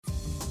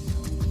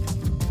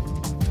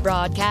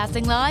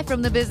Broadcasting live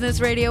from the Business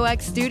Radio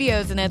X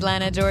studios in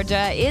Atlanta,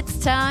 Georgia, it's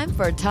time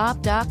for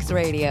Top Docs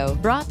Radio,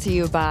 brought to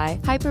you by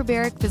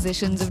Hyperbaric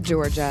Physicians of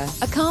Georgia,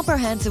 a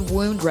comprehensive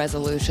wound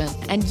resolution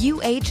and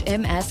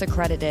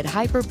UHMS-accredited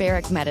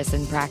hyperbaric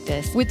medicine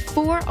practice with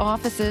 4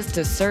 offices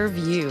to serve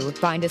you.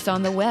 Find us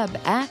on the web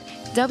at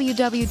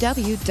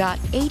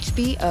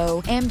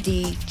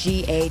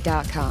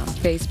www.hbomdga.com,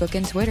 Facebook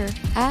and Twitter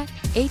at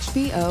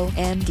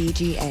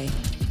HBOMDGA.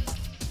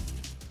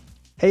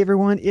 Hey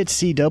everyone,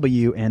 it's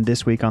CW, and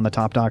this week on the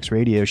Top Docs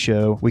Radio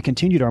Show, we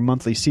continued our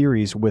monthly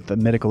series with the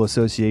Medical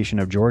Association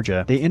of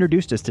Georgia. They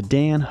introduced us to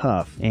Dan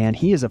Huff, and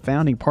he is a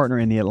founding partner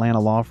in the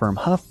Atlanta law firm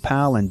Huff,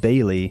 Powell &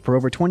 Bailey. For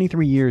over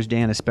 23 years,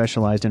 Dan has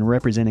specialized in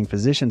representing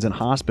physicians and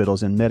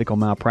hospitals in medical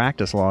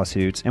malpractice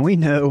lawsuits. And we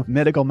know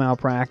medical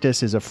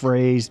malpractice is a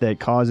phrase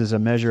that causes a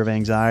measure of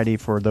anxiety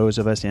for those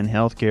of us in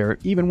healthcare,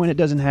 even when it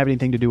doesn't have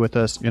anything to do with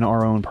us in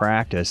our own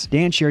practice.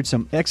 Dan shared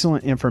some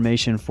excellent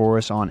information for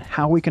us on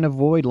how we can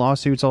avoid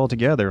lawsuits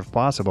altogether if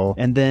possible,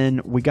 and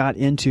then we got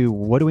into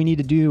what do we need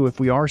to do if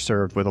we are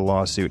served with a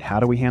lawsuit. How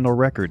do we handle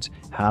records?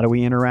 How do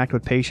we interact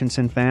with patients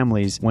and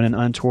families when an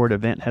untoward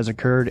event has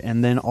occurred?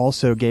 And then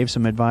also gave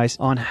some advice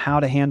on how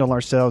to handle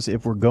ourselves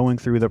if we're going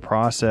through the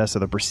process of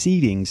the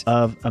proceedings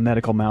of a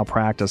medical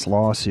malpractice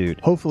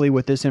lawsuit. Hopefully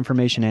with this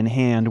information in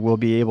hand, we'll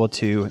be able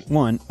to,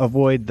 1,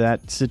 avoid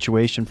that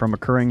situation from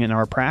occurring in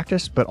our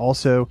practice, but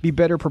also be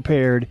better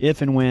prepared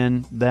if and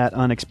when that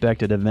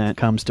unexpected event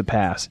comes to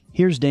pass.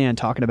 Here's Dan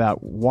talking about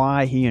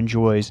why he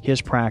enjoys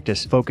his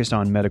practice focused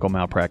on medical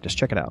malpractice.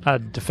 Check it out. I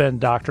defend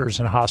doctors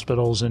and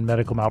hospitals in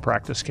medical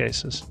malpractice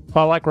cases.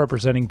 Well, I like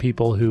representing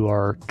people who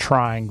are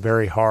trying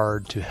very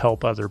hard to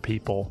help other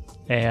people.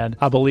 And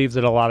I believe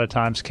that a lot of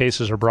times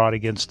cases are brought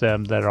against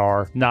them that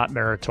are not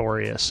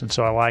meritorious. And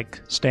so I like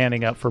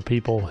standing up for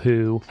people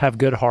who have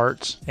good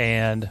hearts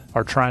and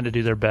are trying to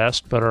do their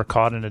best, but are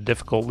caught in a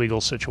difficult legal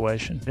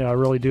situation. You know, I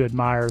really do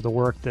admire the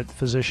work that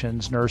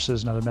physicians,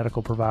 nurses, and other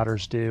medical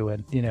providers do.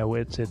 And, you know,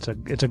 it's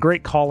a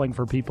great calling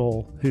for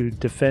people who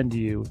defend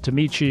you, to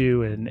meet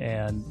you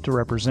and to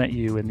represent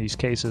you in these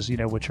cases, you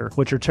know, which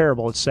are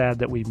terrible. It's sad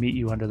that we meet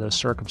you under those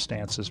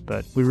circumstances,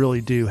 but we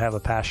really do have a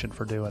passion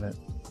for doing it.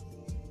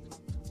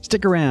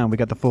 Stick around. We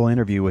got the full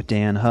interview with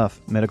Dan Huff,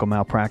 medical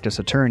malpractice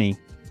attorney,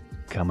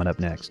 coming up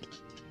next.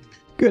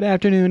 Good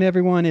afternoon,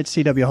 everyone. It's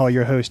C.W. Hall,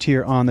 your host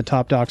here on the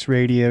Top Docs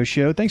Radio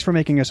Show. Thanks for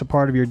making us a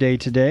part of your day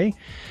today.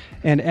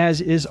 And as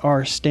is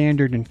our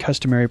standard and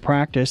customary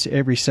practice,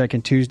 every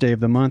second Tuesday of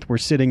the month, we're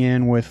sitting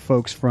in with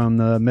folks from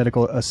the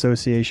Medical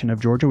Association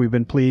of Georgia. We've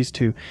been pleased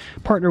to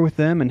partner with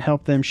them and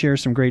help them share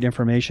some great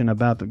information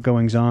about the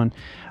goings-on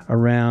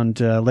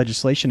around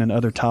legislation and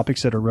other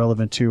topics that are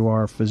relevant to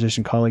our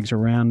physician colleagues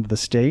around the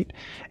state.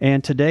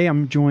 And today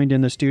I'm joined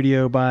in the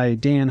studio by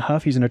Dan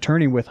Huff. He's an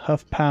attorney with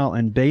Huff,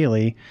 Powell &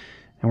 Bailey,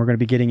 and we're going to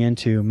be getting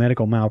into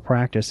medical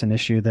malpractice, an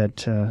issue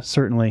that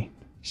certainly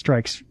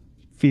strikes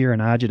fear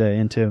and agita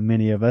into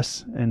many of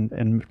us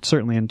and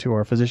certainly into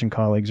our physician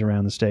colleagues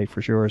around the state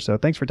for sure. So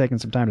thanks for taking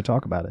some time to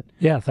talk about it.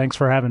 Yeah, thanks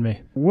for having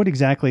me. What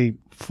exactly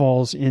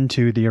falls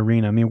into the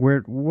arena? I mean,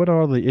 what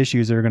are the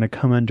issues that are going to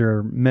come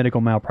under medical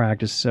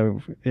malpractice?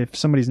 So if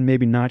somebody's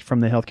maybe not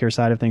from the healthcare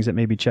side of things that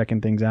may be checking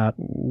things out,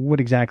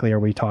 what exactly are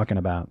we talking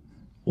about?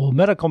 Well,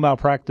 medical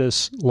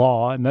malpractice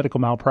law and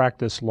medical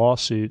malpractice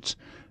lawsuits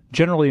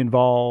generally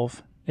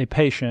involve a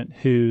patient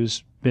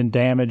who's been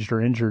damaged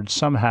or injured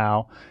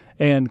somehow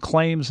and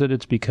claims that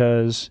it's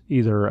because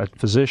either a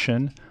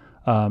physician,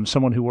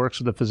 someone who works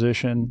with a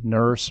physician,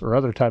 nurse, or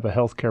other type of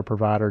healthcare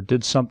provider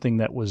did something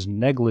that was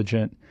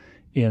negligent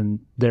in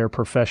their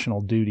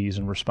professional duties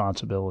and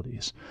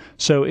responsibilities.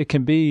 So it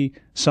can be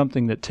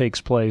something that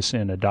takes place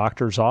in a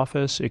doctor's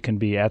office. It can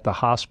be at the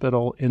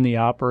hospital, in the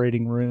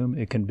operating room.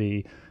 It can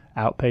be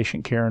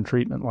outpatient care and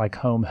treatment like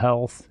home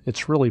health.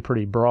 It's really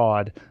pretty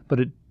broad, but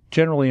it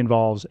generally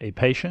involves a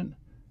patient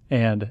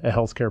and a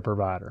healthcare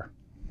provider.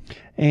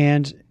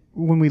 And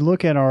when we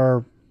look at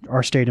our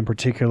state in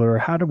particular,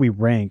 how do we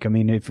rank? I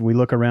mean, if we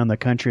look around the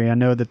country, I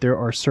know that there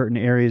are certain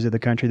areas of the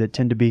country that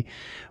tend to be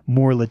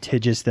more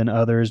litigious than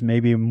others,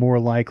 maybe more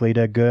likely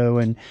to go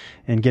and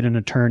get an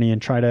attorney and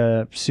try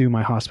to sue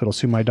my hospital,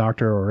 sue my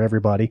doctor or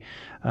everybody.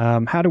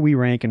 How do we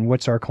rank, and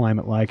what's our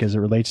climate like as it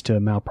relates to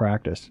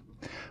malpractice?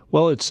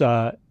 Well, it's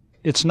not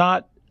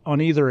on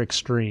either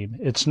extreme.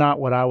 It's not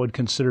what I would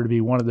consider to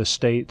be one of the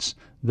states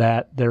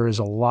that there is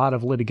a lot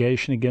of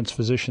litigation against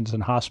physicians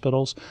and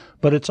hospitals,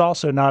 but it's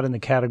also not in the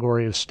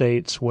category of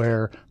states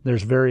where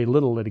there's very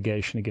little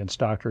litigation against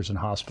doctors and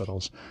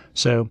hospitals.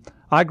 So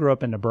I grew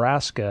up in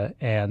Nebraska,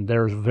 and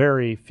there's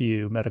very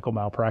few medical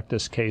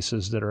malpractice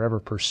cases that are ever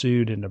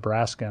pursued in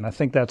Nebraska, and I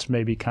think that's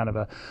maybe kind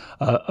of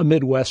a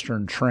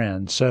Midwestern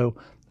trend. So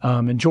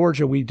in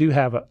Georgia, we do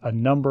have a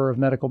number of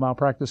medical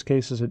malpractice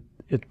cases,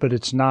 but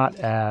it's not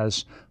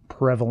as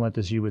prevalent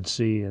as you would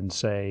see in,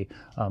 say,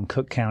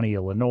 Cook County,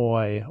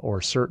 Illinois,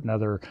 or certain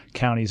other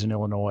counties in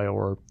Illinois,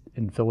 or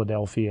in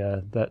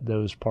Philadelphia,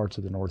 those parts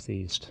of the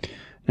Northeast.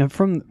 Now,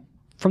 from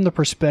the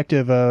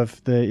perspective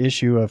of the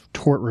issue of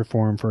tort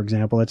reform, for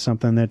example, it's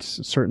something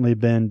that's certainly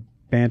been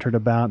bantered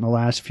about in the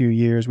last few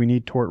years. We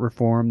need tort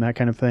reform, that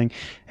kind of thing.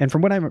 And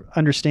from what I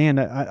understand,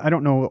 I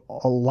don't know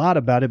a lot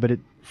about it, but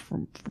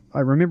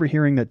I remember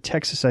hearing that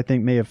Texas, I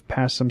think, may have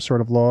passed some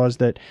sort of laws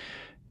that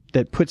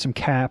put some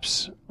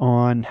caps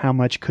on how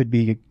much could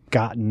be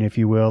gotten, if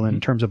you will,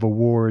 in terms of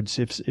awards.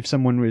 If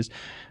someone was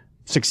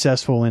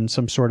successful in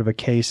some sort of a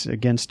case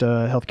against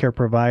a healthcare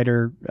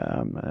provider,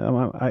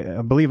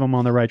 I believe I'm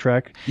on the right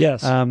track.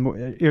 Yes.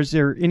 Is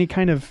there any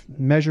kind of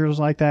measures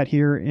like that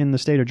here in the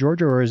state of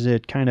Georgia, or is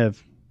it kind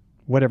of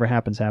whatever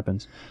happens,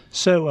 happens?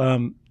 So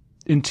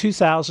in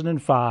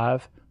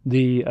 2005,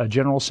 the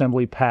General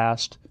Assembly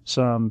passed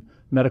some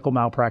medical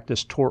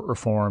malpractice tort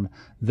reform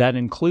that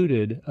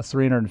included a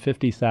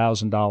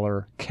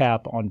 $350,000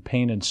 cap on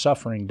pain and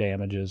suffering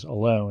damages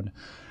alone.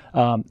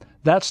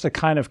 That's the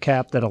kind of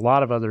cap that a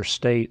lot of other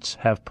states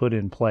have put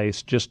in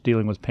place just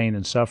dealing with pain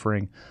and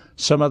suffering.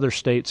 Some other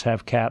states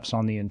have caps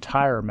on the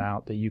entire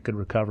amount that you could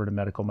recover in a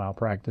medical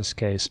malpractice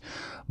case.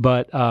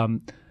 But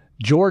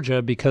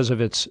Georgia, because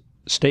of its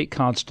state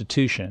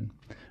constitution,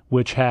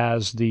 which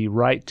has the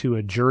right to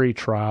a jury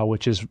trial,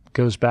 which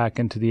goes back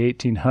into the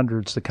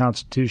 1800s, the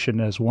Constitution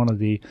as one of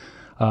the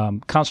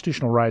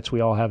constitutional rights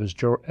we all have as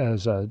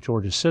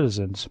Georgia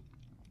citizens,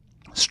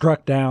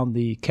 struck down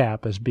the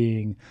cap as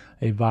being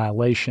a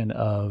violation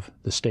of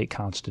the state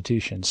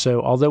constitution.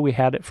 So although we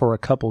had it for a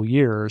couple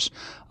years,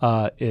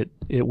 it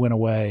went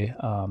away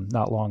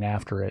not long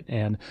after it.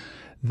 And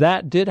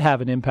that did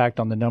have an impact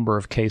on the number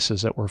of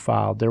cases that were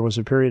filed. There was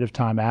a period of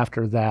time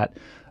after that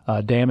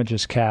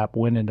damages cap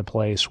went into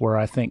place where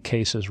I think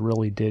cases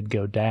really did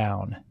go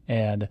down.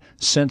 And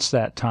since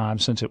that time,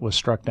 since it was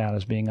struck down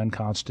as being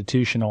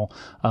unconstitutional,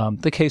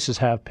 the cases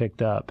have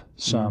picked up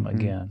some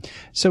again.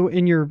 So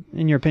in your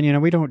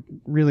opinion, we don't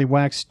really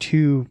wax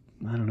into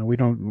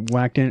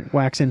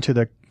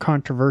the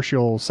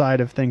controversial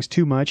side of things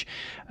too much,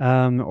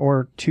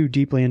 or too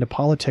deeply into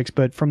politics,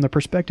 but from the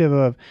perspective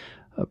of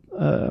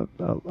a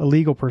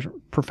legal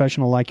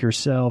professional like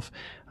yourself,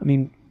 I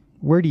mean,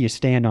 where do you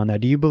stand on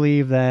that? Do you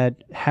believe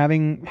that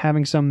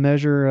having some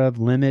measure of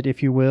limit,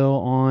 if you will,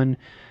 on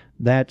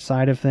that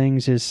side of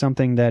things is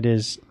something that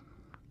is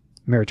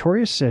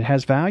meritorious, it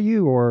has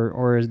value,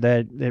 or is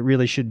that it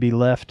really should be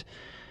left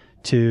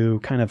to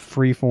kind of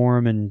free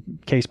form and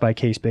case by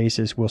case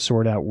basis? We'll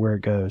sort out where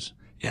it goes.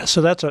 Yeah,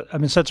 so that's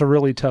a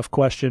really tough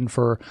question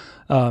for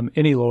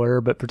any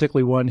lawyer, but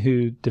particularly one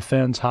who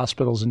defends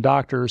hospitals and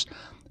doctors.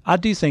 I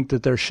do think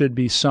that there should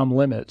be some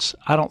limits.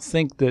 I don't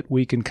think that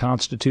we can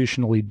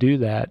constitutionally do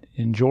that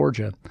in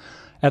Georgia.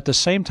 At the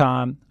same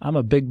time, I'm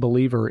a big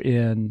believer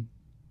in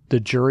the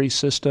jury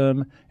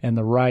system and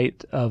the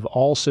right of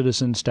all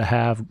citizens to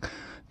have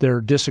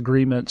their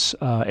disagreements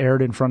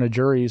aired in front of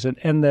juries,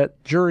 and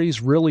that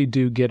juries really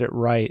do get it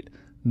right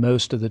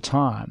most of the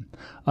time.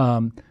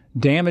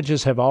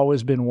 Damages have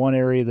always been one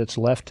area that's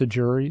left to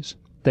juries.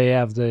 They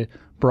have the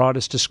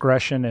broadest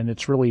discretion, and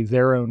it's really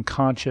their own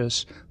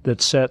conscience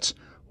that sets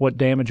what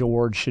damage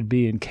awards should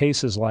be in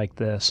cases like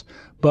this.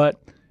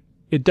 But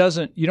you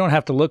don't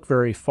have to look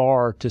very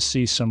far to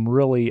see some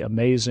really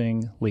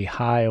amazingly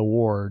high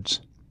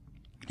awards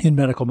in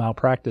medical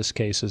malpractice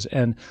cases.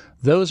 And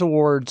those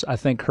awards, I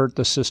think, hurt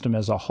the system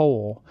as a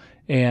whole.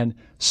 And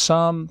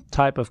some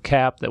type of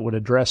cap that would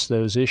address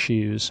those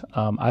issues,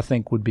 I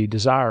think, would be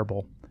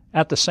desirable.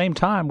 At the same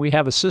time, we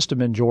have a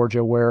system in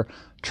Georgia where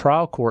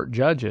trial court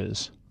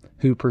judges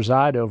who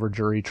preside over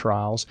jury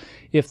trials,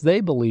 if they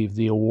believe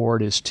the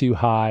award is too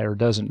high or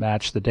doesn't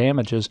match the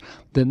damages,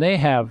 then they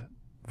have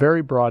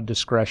very broad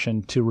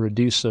discretion to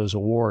reduce those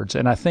awards.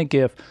 And I think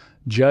if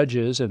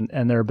judges,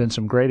 and there have been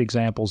some great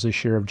examples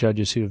this year of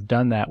judges who have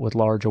done that with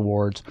large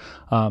awards,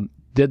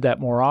 did that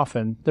more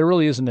often, there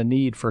really isn't a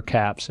need for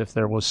caps if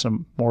there was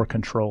some more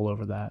control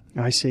over that.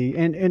 I see.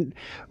 And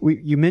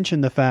you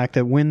mentioned the fact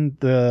that when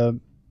the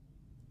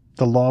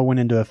law went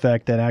into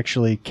effect that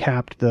actually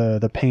capped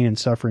the pain and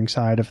suffering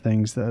side of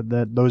things,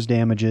 that those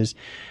damages,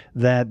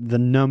 that the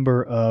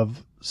number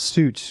of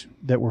suits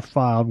that were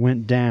filed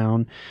went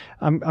down.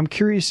 I'm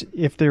curious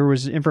if there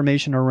was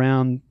information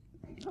around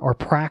our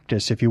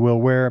practice, if you will,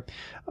 where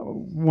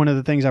one of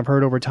the things I've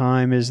heard over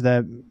time is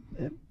that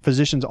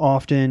physicians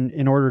often,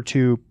 in order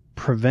to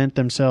prevent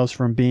themselves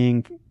from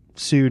being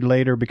sued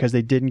later because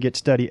they didn't get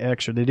study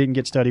X or they didn't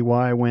get study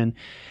Y, when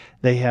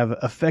they have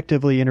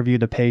effectively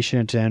interviewed the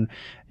patient and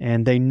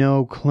they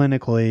know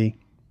clinically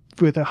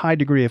with a high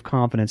degree of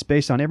confidence,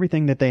 based on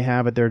everything that they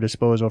have at their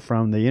disposal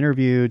from the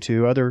interview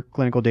to other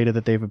clinical data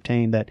that they've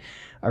obtained, that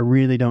I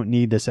really don't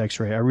need this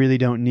X-ray, I really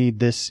don't need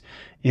this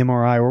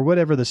MRI, or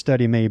whatever the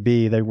study may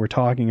be that we're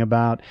talking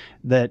about,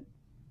 that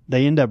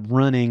they end up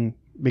running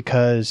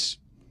because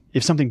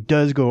if something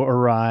does go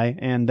awry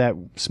and that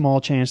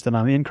small chance that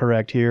I'm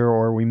incorrect here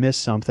or we miss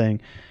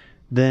something,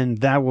 then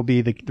that will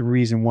be the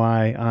reason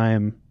why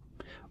I'm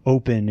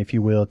open, if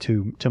you will,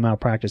 to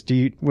malpractice.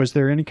 Was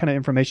there any kind of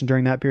information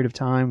during that period of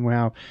time?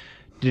 Wow,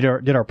 did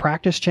our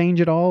practice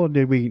change at all?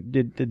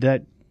 Did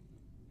that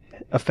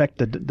affect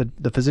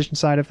the physician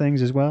side of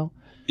things as well?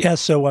 Yeah.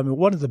 So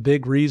one of the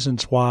big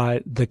reasons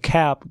why the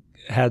cap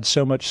had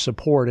so much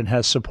support and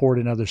has support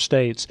in other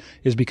states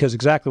is because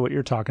exactly what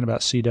you're talking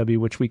about, CW,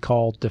 which we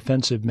call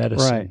defensive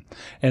medicine. Right.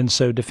 And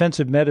so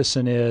defensive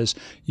medicine is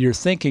you're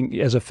thinking,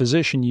 as a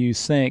physician, you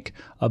think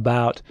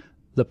about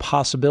the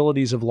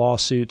possibilities of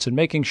lawsuits and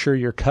making sure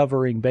you're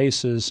covering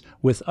bases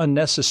with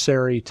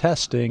unnecessary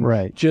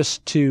testing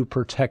just to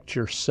protect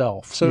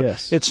yourself. So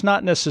it's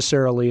not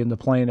necessarily in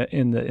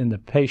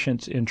the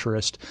patient's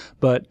interest,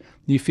 but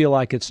you feel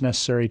like it's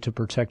necessary to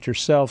protect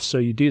yourself, so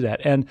you do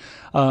that. And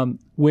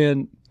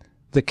when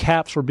the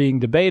caps were being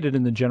debated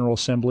in the General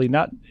Assembly,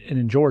 not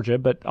in Georgia,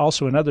 but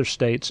also in other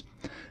states,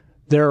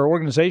 there are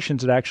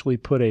organizations that actually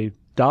put a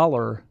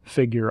dollar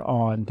figure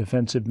on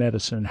defensive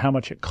medicine, how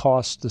much it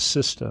costs the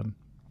system,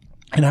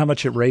 and how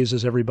much it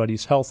raises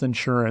everybody's health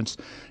insurance.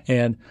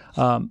 And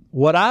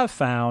what I've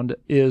found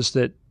is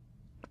that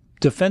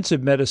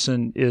defensive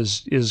medicine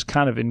is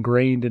kind of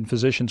ingrained in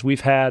physicians.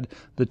 We've had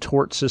the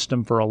tort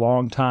system for a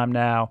long time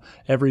now.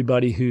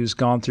 Everybody who's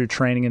gone through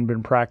training and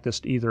been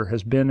practiced either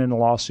has been in a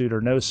lawsuit or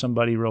knows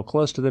somebody real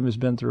close to them who's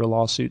been through a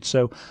lawsuit.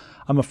 So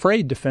I'm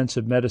afraid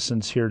defensive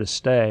medicine's here to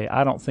stay.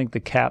 I don't think the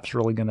cap's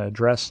really going to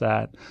address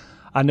that.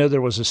 I know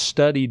there was a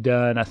study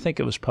done, I think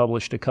it was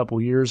published a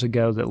couple years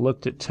ago, that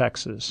looked at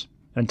Texas.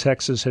 And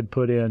Texas had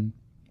put in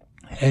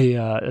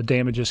a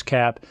damages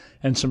cap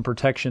and some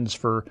protections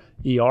for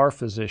ER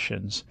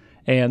physicians.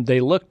 And they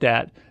looked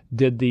at,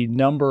 did the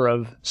number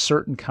of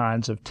certain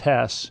kinds of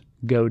tests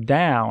go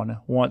down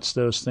once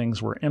those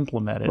things were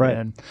implemented?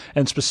 Right.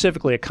 And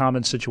specifically, a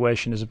common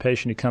situation is a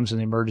patient who comes in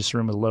the emergency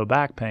room with low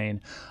back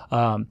pain.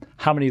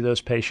 How many of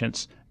those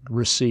patients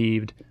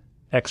received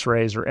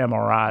X-rays or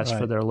MRIs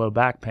for their low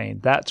back pain?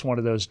 That's one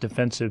of those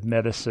defensive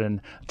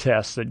medicine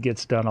tests that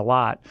gets done a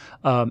lot.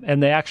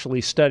 And they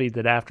actually studied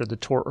that after the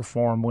tort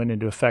reform went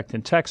into effect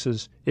in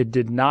Texas, it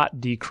did not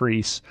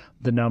decrease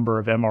the number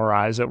of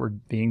MRIs that were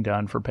being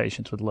done for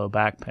patients with low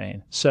back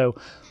pain. So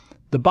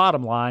the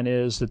bottom line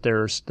is that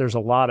there's a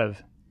lot of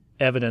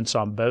evidence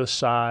on both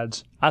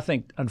sides. I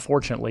think,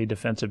 unfortunately,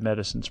 defensive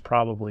medicine's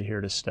probably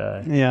here to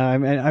stay. Yeah,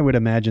 I would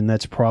imagine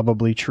that's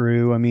probably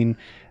true. I mean,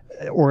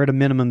 or at a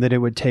minimum that it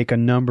would take a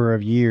number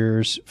of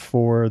years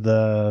for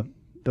the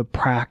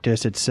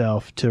practice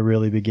itself to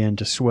really begin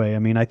to sway. I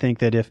mean, I think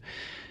that if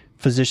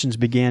physicians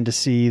began to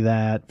see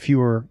that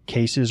fewer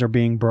cases are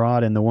being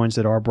brought and the ones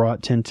that are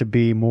brought tend to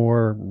be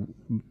more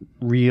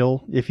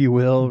real, if you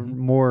will,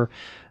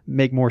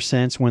 make more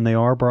sense when they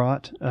are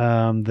brought,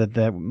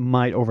 that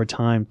might over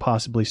time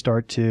possibly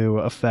start to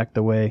affect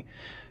the way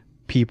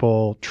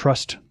people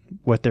trust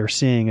what they're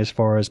seeing, as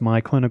far as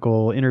my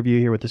clinical interview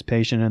here with this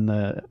patient and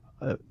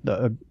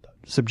the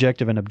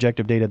subjective and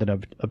objective data that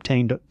I've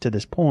obtained to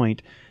this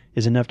point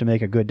is enough to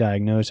make a good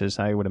diagnosis.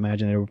 I would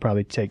imagine it would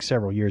probably take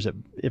several years,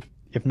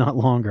 if not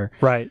longer.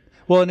 Right.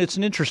 Well, and it's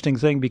an interesting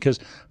thing because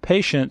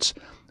patients,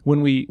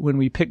 when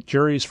we pick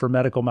juries for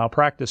medical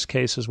malpractice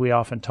cases, we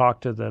often talk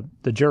to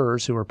the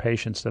jurors who are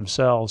patients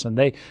themselves, and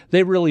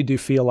they really do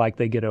feel like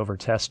they get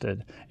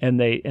over-tested, and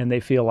they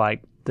feel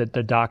like that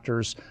the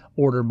doctors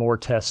order more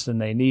tests than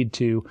they need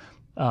to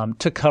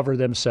cover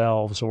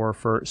themselves,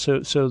 or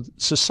so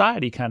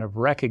society kind of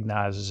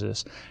recognizes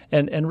this,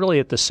 and really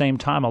at the same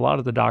time, a lot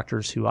of the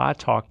doctors who I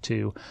talk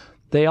to,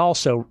 they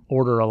also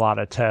order a lot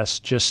of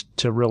tests just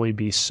to really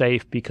be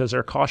safe because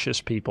they're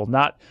cautious people.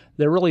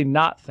 They're really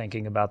not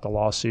thinking about the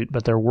lawsuit,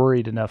 but they're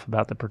worried enough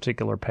about the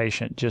particular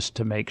patient just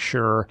to make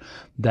sure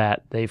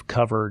that they've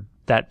covered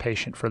that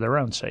patient for their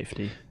own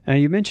safety.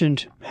 You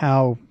mentioned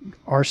how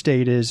our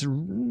state is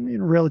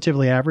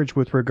relatively average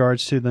with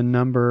regards to the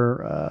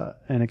number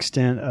and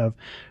extent of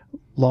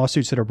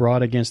lawsuits that are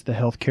brought against the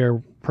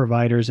healthcare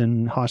providers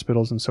and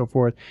hospitals and so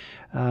forth.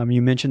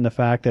 You mentioned the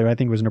fact that I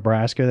think it was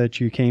Nebraska that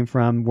you came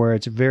from, where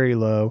it's very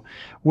low.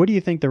 What do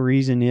you think the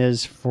reason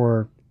is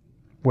for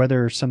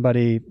whether some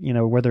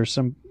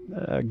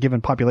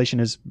given population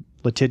is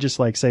litigious,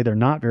 like say they're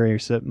not very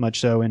much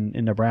so in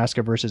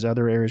Nebraska versus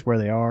other areas where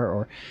they are?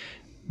 Or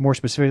more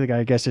specifically,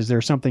 I guess, is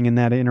there something in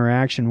that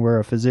interaction where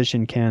a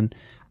physician can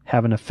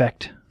have an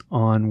effect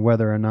on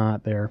whether or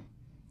not they're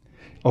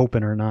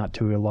open or not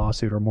to a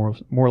lawsuit, or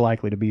more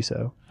likely to be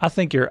so? I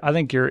think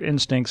your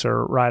instincts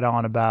are right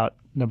on about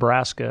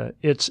Nebraska.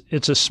 It's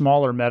a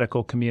smaller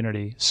medical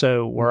community.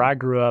 So where I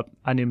grew up,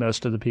 I knew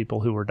most of the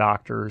people who were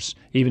doctors,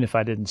 even if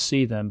I didn't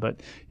see them. But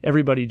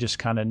everybody just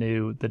kind of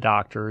knew the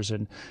doctors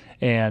and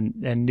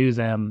knew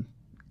them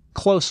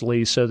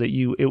closely, so that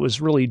it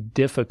was really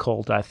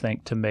difficult, I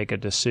think, to make a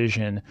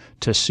decision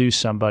to sue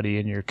somebody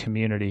in your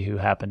community who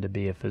happened to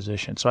be a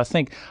physician. So I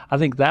think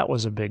that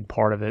was a big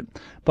part of it.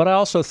 But I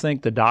also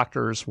think the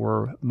doctors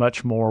were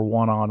much more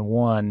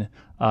one-on-one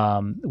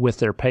with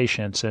their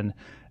patients. And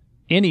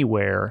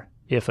anywhere,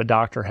 if a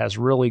doctor has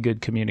really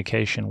good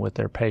communication with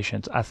their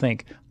patients, I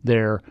think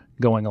they're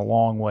going a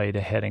long way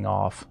to heading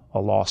off a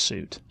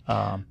lawsuit.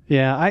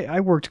 I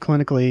worked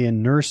clinically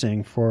in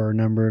nursing for a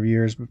number of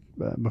years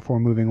before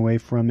moving away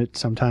from it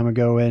some time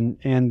ago,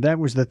 and that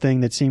was the thing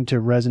that seemed to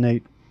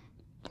resonate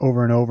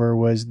over and over,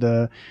 was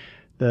the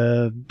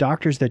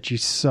doctors that you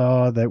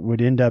saw that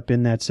would end up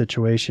in that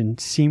situation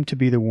seemed to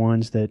be the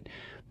ones that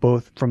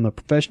both from the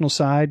professional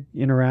side,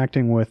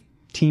 interacting with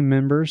team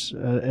members,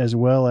 as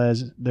well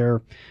as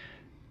their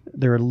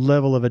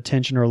level of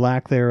attention or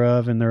lack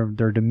thereof, and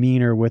their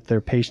demeanor with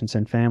their patients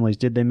and families?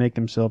 Did they make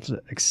themselves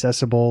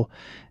accessible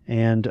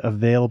and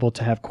available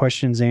to have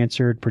questions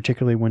answered,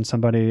 particularly when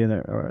somebody,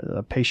 or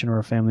a patient or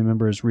a family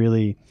member, is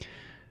really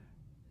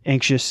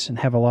anxious and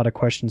have a lot of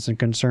questions and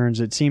concerns?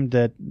 It seemed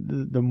that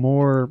the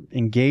more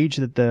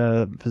engaged that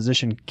the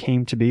physician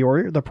came to be,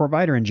 or the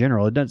provider in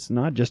general, it's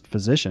not just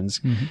physicians.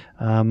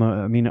 Mm-hmm.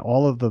 I mean,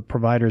 all of the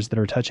providers that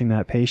are touching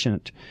that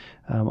patient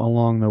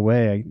along the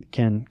way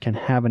can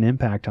have an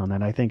impact on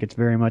that. I think it's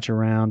very much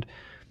around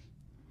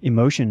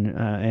emotion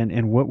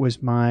and what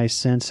was my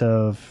sense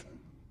of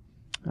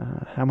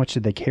how much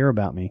did they care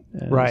about me,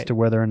 as to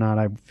whether or not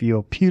I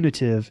feel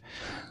punitive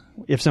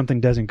if something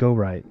doesn't go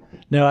right.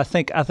 No, I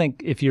think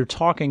if you're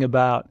talking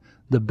about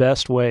the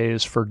best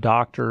ways for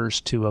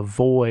doctors to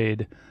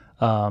avoid,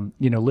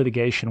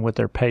 litigation with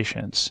their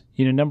patients,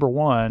 number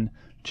one,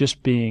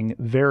 just being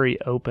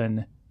very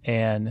open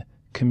and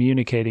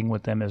communicating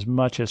with them as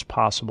much as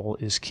possible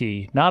is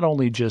key. Not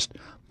only just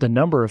the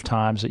number of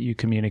times that you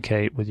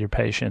communicate with your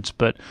patients,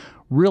 but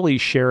really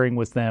sharing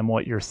with them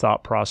what your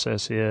thought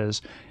process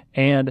is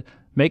and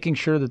making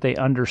sure that they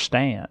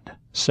understand.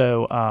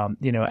 So,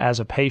 as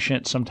a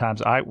patient,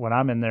 sometimes when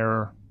I'm in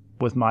there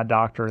with my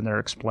doctor and they're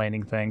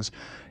explaining things,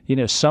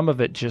 some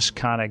of it just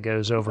kind of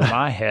goes over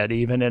my head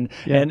even.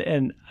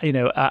 And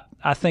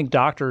I think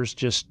doctors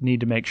just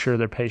need to make sure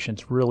their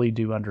patients really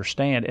do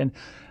understand. And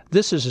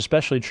this is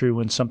especially true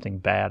when something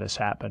bad has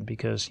happened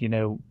because,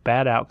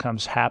 bad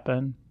outcomes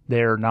happen.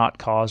 They're not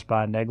caused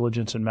by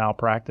negligence and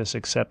malpractice,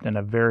 except in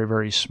a very,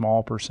 very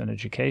small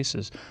percentage of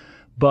cases.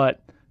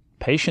 But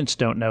patients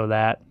don't know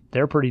that.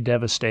 They're pretty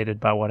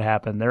devastated by what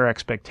happened. Their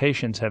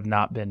expectations have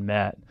not been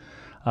met.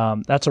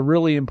 That's a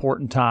really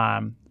important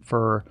time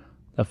for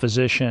a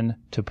physician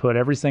to put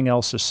everything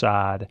else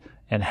aside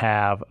and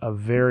have a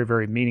very,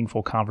 very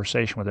meaningful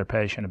conversation with their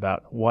patient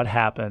about what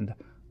happened,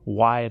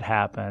 why it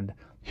happened,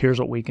 here's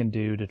what we can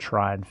do to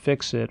try and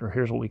fix it, or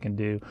here's what we can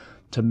do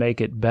to make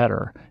it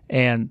better.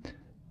 And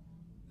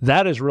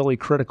that is really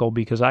critical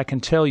because I can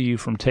tell you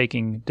from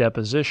taking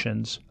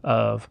depositions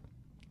of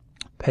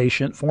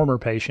former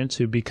patients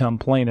who become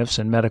plaintiffs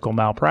in medical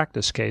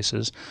malpractice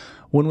cases,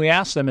 when we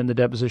ask them in the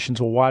depositions,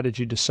 well, why did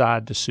you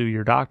decide to sue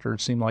your doctor?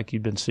 It seemed like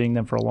you'd been seeing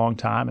them for a long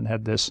time and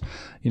had this,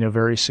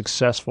 very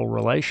successful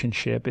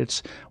relationship.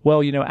 It's,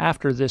 well,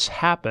 after this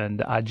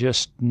happened, I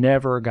just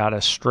never got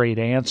a straight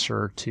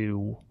answer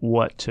to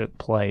what took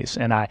place.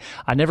 And I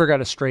never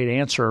got a straight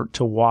answer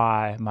to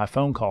why my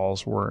phone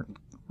calls weren't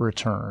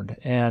returned.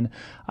 And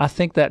I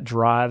think that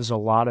drives a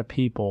lot of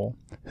people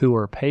who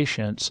are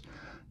patients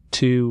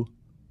to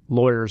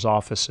lawyers'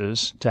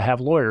 offices to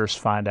have lawyers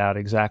find out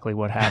exactly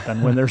what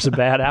happened when there's a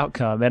bad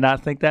outcome. And I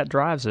think that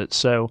drives it.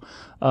 So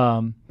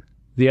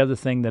the other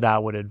thing that I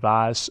would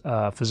advise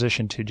a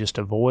physician to just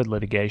avoid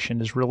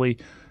litigation is really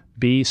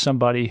be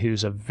somebody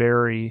who's a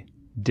very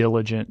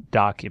diligent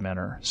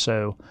documenter.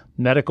 So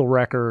medical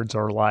records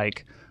are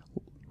like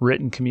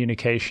written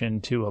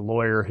communication to a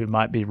lawyer who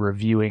might be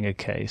reviewing a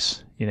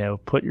case.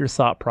 Put your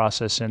thought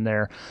process in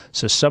there.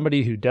 So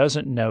somebody who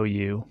doesn't know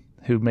you,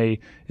 who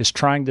is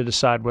trying to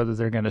decide whether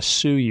they're going to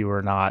sue you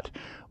or not,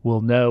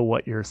 will know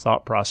what your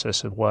thought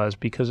process was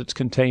because it's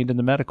contained in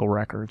the medical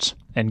records.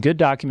 And good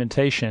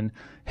documentation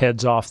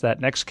heads off that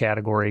next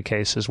category of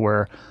cases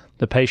where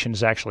the patient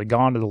has actually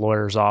gone to the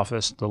lawyer's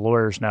office. The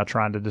lawyer's now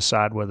trying to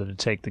decide whether to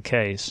take the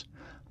case.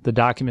 The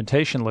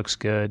documentation looks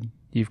good.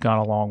 You've gone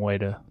a long way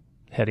to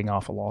heading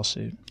off a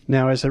lawsuit.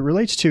 Now, as it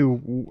relates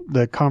to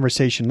the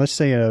conversation, let's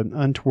say an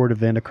untoward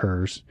event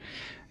occurs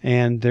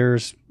and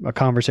there's a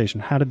conversation.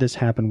 How did this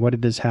happen? What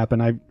did this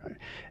happen?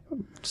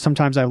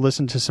 Sometimes I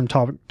listen to some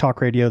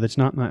talk radio that's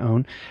not my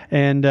own,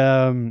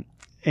 and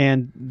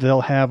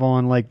they'll have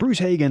on like Bruce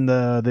Hagen,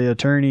 the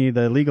attorney,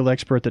 the legal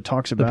expert that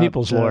talks about the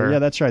people's lawyer. Yeah,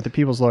 that's right, the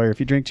people's lawyer. If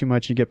you drink too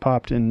much, you get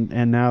popped,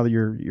 and now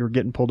you're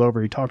getting pulled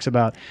over. He talks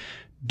about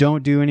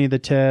don't do any of the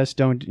tests,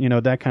 don't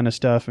that kind of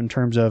stuff in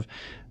terms of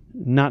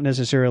not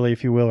necessarily,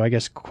 if you will, I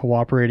guess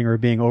cooperating or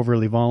being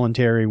overly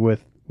voluntary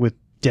with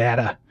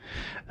data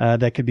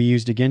that could be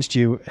used against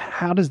you.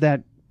 How does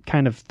that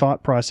kind of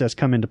thought process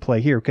come into play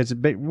here? Because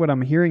what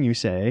I'm hearing you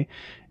say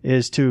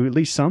is, to at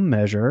least some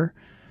measure,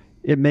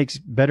 it makes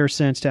better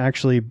sense to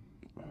actually,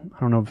 I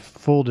don't know,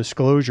 full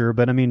disclosure,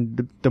 but I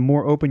mean, the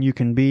more open you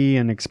can be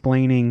in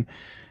explaining,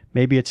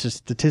 maybe it's a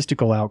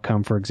statistical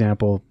outcome, for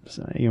example.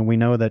 We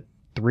know that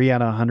 3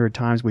 out of 100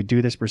 times we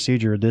do this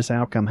procedure, this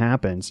outcome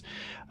happens.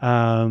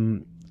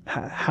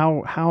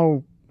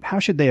 How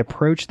should they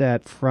approach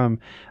that from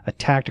a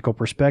tactical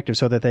perspective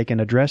so that they can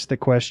address the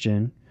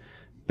question,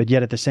 but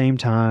yet at the same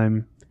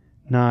time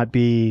not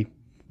be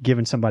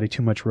giving somebody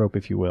too much rope,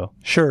 if you will?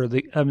 Sure.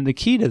 The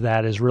key to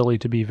that is really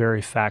to be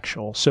very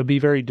factual. So be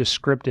very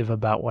descriptive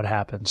about what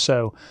happened.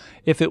 So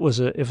if it was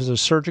a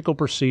surgical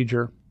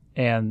procedure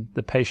and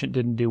the patient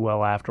didn't do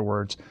well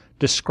afterwards,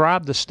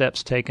 describe the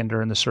steps taken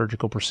during the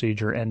surgical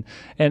procedure,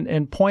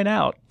 and point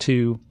out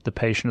to the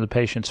patient or the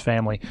patient's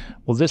family,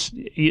 well, this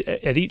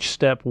at each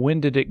step, when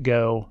did it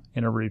go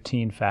in a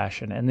routine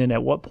fashion? And then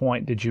at what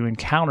point did you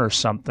encounter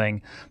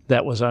something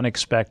that was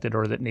unexpected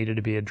or that needed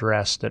to be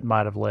addressed that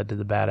might have led to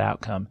the bad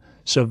outcome?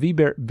 So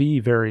be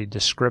very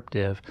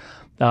descriptive.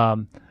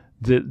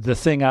 The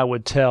thing I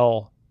would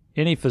tell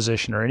any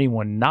physician or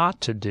anyone not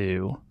to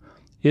do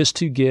is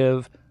to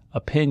give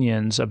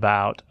opinions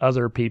about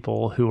other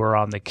people who are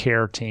on the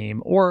care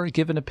team, or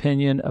give an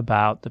opinion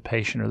about the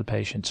patient or the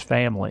patient's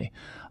family.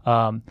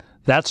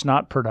 That's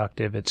not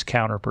productive. It's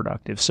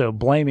counterproductive. So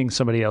blaming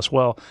somebody else,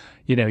 well,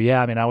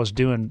 I was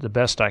doing the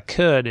best I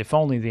could. If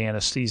only the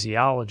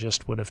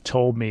anesthesiologist would have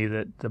told me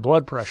that the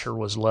blood pressure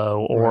was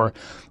low, or, right,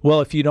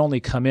 well, if you'd only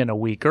come in a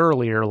week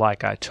earlier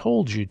like I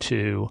told you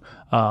to,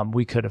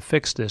 we could have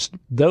fixed this.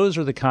 Those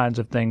are the kinds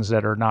of things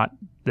that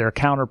they're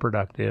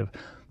counterproductive.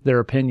 Their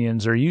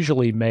opinions are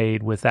usually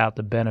made without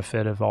the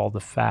benefit of all the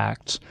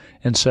facts.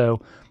 And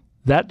so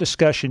that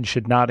discussion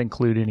should not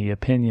include any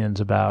opinions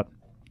about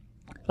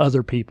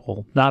other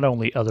people, not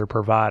only other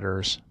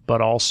providers, but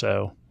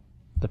also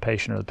the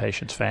patient or the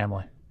patient's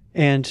family.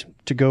 And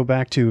to go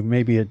back to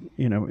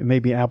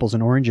maybe apples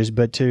and oranges,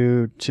 but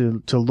to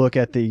look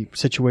at the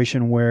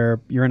situation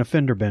where you're in a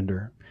fender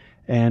bender.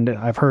 And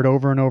I've heard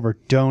over and over,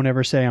 don't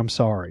ever say I'm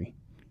sorry,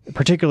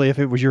 particularly if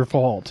it was your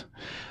fault.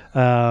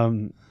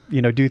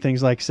 Do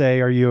things like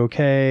say, are you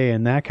okay?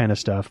 And that kind of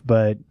stuff.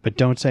 But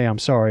don't say I'm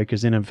sorry,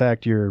 because then in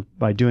fact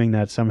by doing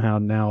that somehow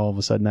now all of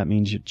a sudden that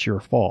means it's your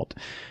fault.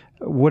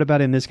 What about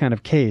in this kind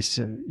of case?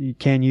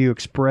 Can you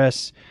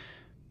express,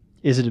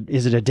 is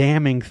it a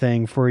damning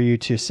thing for you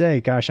to say,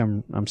 gosh,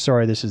 I'm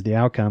sorry this is the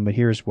outcome, but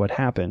here's what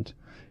happened?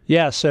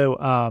 Yeah, so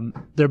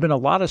there have been a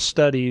lot of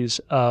studies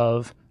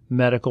of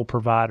medical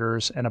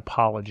providers and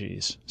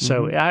apologies.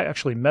 So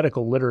actually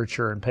medical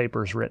literature and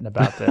papers written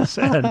about this.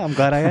 And I'm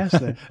glad I asked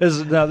that.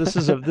 This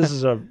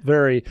is a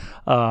very,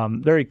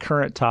 very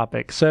current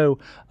topic. So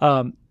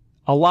a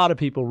lot of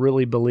people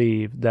really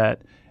believe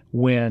that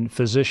when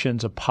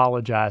physicians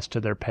apologize to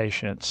their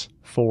patients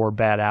for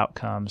bad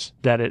outcomes,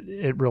 that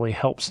it really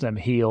helps them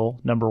heal,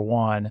 number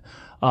one.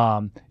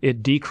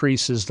 It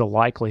decreases the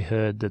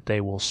likelihood that they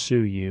will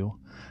sue you,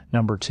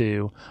 number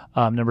two.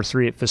 Number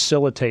three, it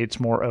facilitates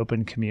more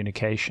open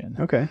communication.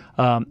 Okay.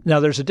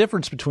 Now, there's a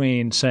difference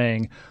between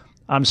saying,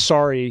 I'm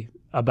sorry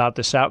about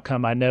this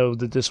outcome. I know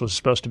that this was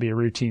supposed to be a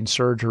routine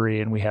surgery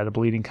and we had a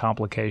bleeding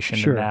complication,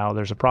 sure, and now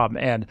there's a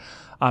problem. And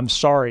I'm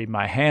sorry,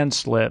 my hand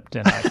slipped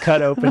and I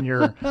cut open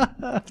your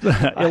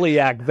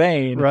iliac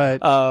vein.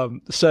 Right.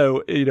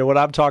 So, what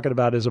I'm talking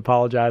about is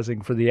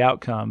apologizing for the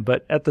outcome.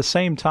 But at the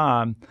same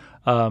time,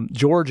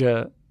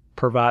 Georgia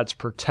provides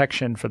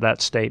protection for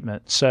that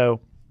statement.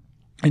 So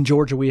in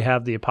Georgia, we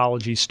have the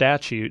apology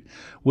statute,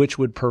 which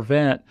would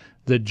prevent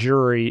the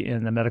jury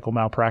in the medical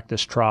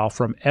malpractice trial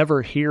from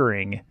ever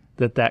hearing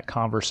that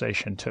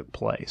conversation took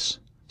place.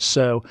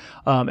 So,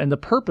 and the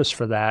purpose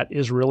for that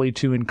is really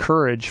to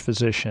encourage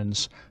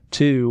physicians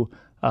to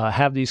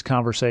have these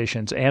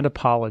conversations and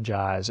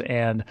apologize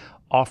and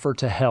offer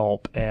to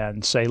help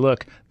and say,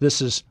 look,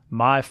 this is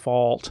my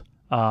fault.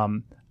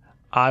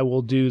 I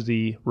will do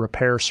the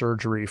repair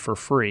surgery for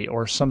free,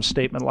 or some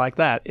statement like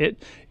that.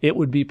 It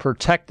would be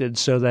protected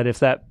so that if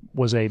that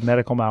was a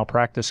medical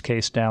malpractice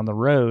case down the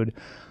road,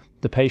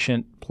 the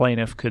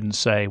plaintiff couldn't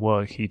say,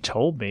 well, he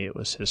told me it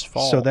was his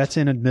fault. So that's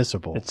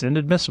inadmissible. It's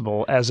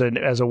inadmissible as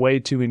a way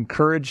to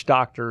encourage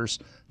doctors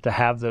to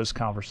have those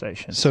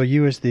conversations. So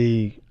you, as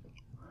the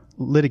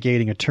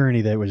litigating attorney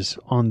that was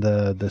on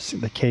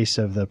the case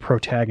of the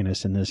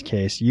protagonist in this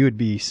case, you would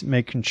be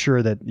making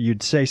sure that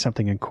you'd say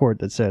something in court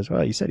that says,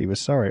 well, you said he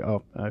was sorry.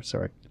 Oh, I'm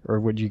sorry. Or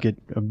would you get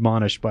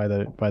admonished by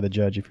the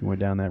judge if you went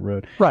down that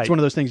road? Right. It's one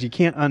of those things you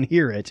can't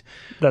unhear it.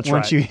 That's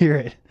once right. you hear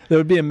it. There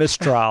would be a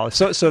mistrial.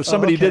 So if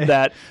somebody did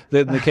that,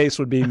 then the case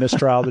would be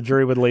mistrial. The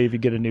jury would leave. You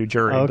get a new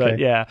jury.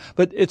 Okay.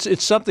 But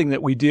it's something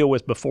that we deal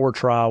with before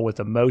trial with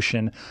a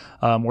motion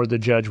where the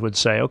judge would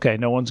say, okay,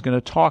 no one's going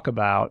to talk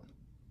about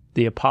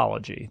the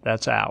apology.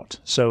 That's out.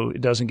 So it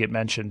doesn't get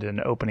mentioned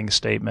in opening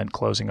statement,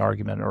 closing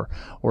argument,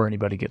 or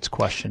anybody gets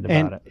questioned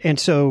about it. And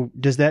so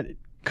does that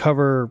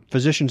cover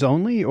physicians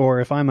only, or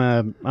if I'm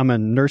a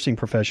nursing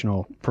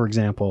professional, for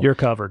example, you're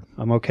covered.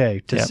 I'm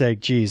okay to say,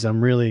 geez,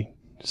 I'm really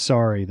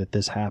sorry that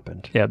this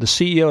happened. Yeah, the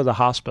CEO of the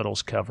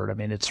hospital's covered. I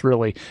mean, it's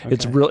really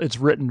it's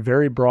written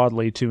very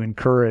broadly to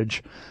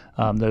encourage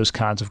those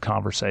kinds of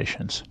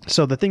conversations.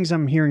 So the things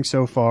I'm hearing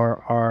so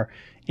far are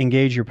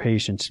engage your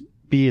patients,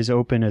 be as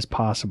open as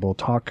possible,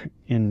 talk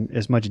in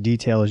as much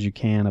detail as you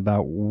can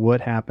about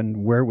what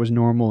happened, where it was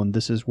normal, and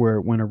this is where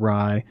it went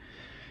awry.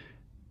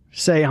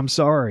 Say, I'm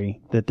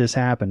sorry that this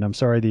happened. I'm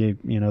sorry the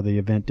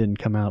event didn't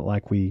come out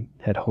like we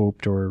had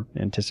hoped or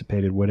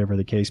anticipated, whatever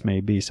the case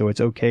may be. So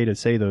it's okay to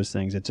say those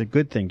things. It's a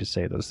good thing to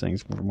say those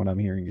things from what I'm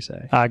hearing you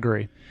say. I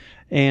agree.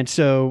 And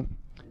so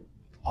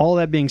all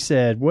that being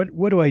said,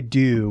 what do I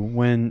do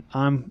when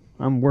I'm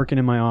working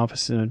in my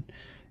office and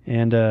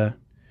a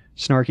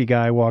snarky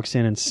guy walks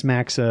in and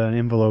smacks an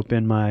envelope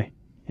in my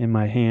in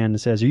my hand that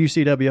says, "Are you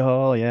C.W.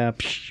 Hall?" Yeah,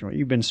 psh,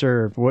 you've been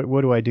served.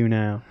 What do I do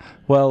now?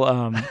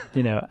 Well,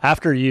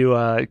 after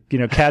you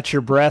catch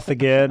your breath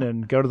again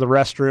and go to the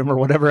restroom or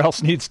whatever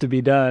else needs to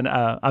be done.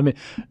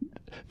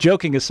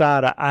 Joking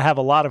aside, I have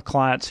a lot of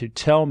clients who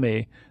tell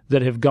me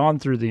that have gone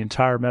through the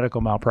entire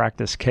medical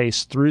malpractice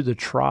case through the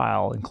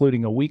trial,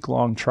 including a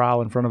week-long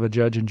trial in front of a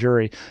judge and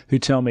jury, who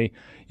tell me,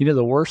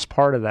 the worst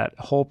part of that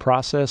whole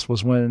process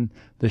was when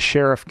the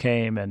sheriff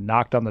came and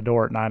knocked on the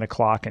door at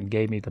 9:00 and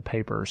gave me the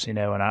papers, and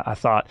I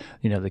thought,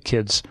 the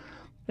kids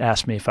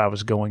asked me if I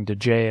was going to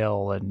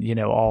jail and,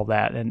 all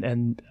that.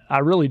 And I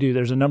really do.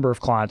 There's a number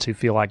of clients who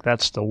feel like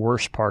that's the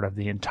worst part of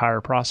the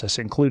entire process,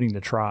 including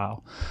the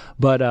trial.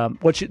 But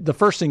the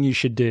first thing you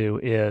should do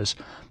is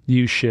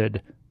you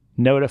should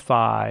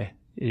notify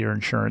your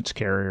insurance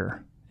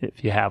carrier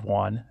if you have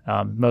one.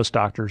 Most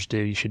doctors do.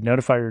 You should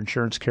notify your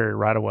insurance carrier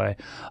right away.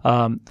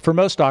 For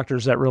most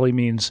doctors, that really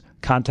means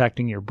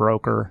contacting your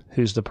broker,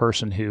 who's the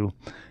person who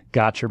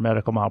got your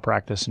medical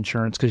malpractice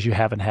insurance, because you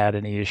haven't had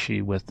any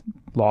issue with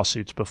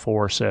lawsuits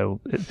before.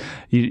 So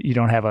you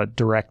don't have a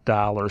direct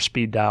dial or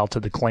speed dial to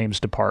the claims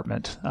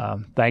department,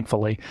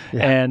 thankfully.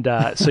 Yeah.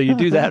 And so you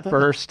do that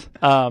first.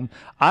 I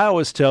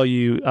always tell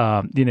you,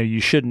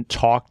 you shouldn't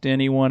talk to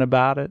anyone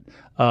about it.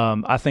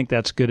 I think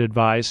that's good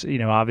advice.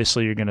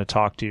 Obviously you're going to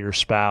talk to your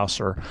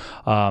spouse or,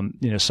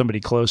 somebody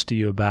close to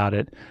you about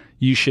it.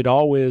 You should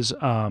always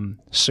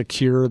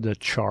secure the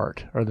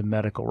chart or the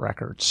medical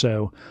record.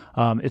 So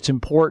it's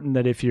important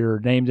that if you're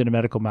named in a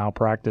medical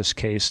malpractice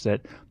case,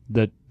 that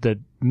the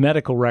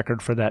medical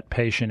record for that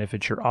patient, if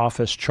it's your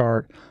office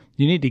chart,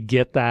 you need to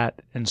get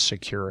that and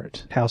secure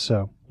it. How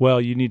so?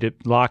 Well, you need to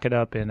lock it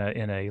up in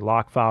a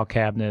lock file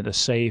cabinet, a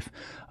safe,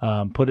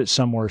 put it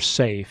somewhere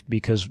safe,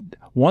 because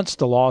once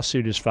the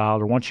lawsuit is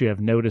filed, or once you have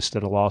notice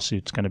that a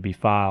lawsuit's going to be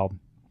filed,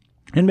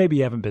 and maybe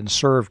you haven't been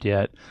served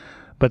yet,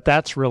 but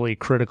that's really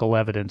critical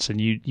evidence,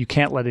 and you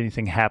can't let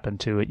anything happen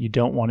to it. You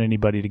don't want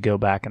anybody to go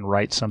back and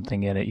write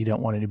something in it. You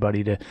don't want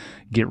anybody to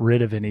get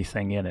rid of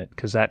anything in it,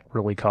 because that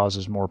really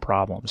causes more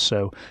problems.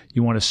 So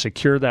you want to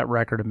secure that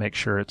record and make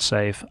sure it's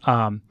safe.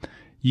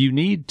 You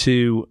need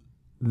to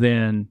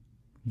then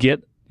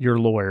get your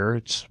lawyer.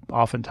 It's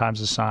oftentimes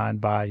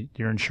assigned by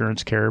your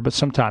insurance carrier, but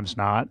sometimes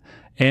not.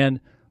 And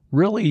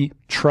really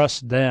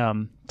trust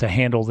them to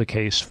handle the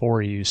case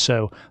for you.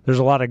 So there's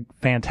a lot of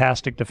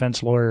fantastic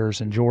defense lawyers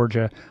in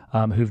Georgia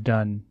who've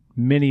done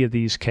many of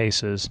these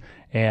cases.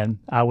 And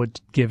I would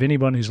give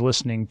anyone who's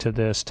listening to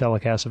this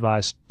telecast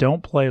advice,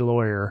 don't play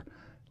lawyer.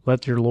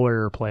 Let your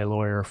lawyer play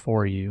lawyer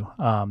for you,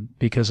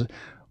 because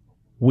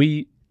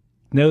we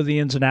know the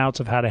ins and outs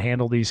of how to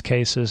handle these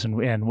cases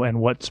and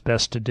what's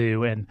best to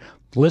do. And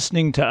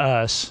listening to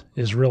us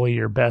is really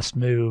your best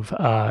move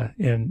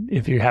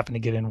if you happen to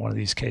get in one of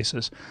these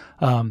cases.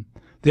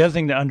 The other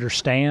thing to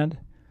understand,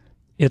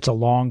 it's a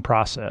long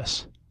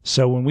process.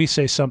 So when we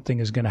say something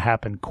is going to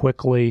happen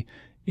quickly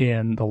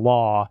in the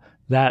law,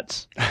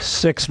 that's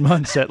 6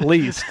 months at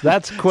least.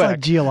 That's quick. It's like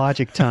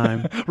geologic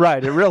time.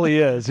 Right. It really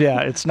is. Yeah.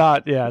 It's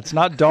not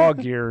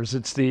dog years.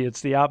 It's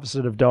the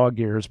opposite of dog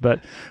years. But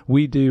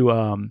we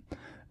do,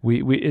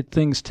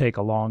 things take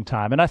a long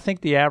time. And I think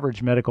the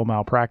average medical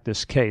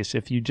malpractice case,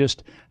 if you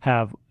just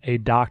have a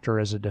doctor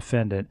as a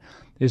defendant,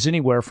 is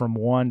anywhere from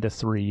 1 to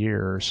 3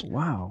 years.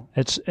 Wow.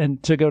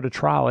 And to go to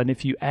trial. And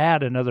if you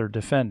add another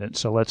defendant,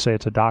 so let's say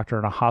it's a doctor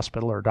in a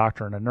hospital or a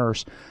doctor and a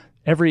nurse,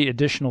 every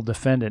additional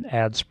defendant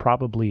adds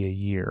probably a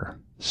year.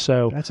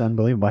 So that's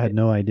unbelievable. I had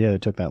no idea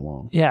it took that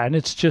long. Yeah, and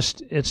it's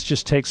just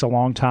takes a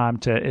long time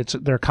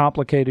they're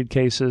complicated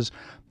cases.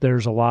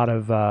 There's a lot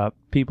of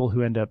people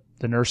who end up,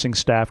 the nursing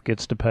staff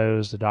gets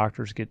deposed, the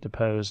doctors get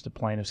deposed, the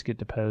plaintiffs get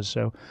deposed.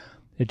 So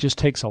it just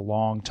takes a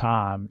long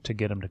time to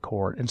get them to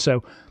court. And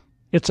so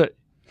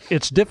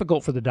it's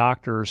difficult for the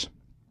doctors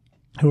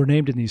who are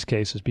named in these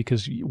cases,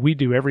 because we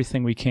do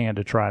everything we can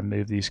to try and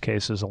move these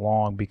cases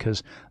along,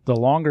 because the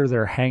longer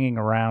they're hanging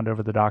around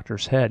over the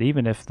doctor's head,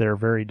 even if they're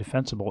very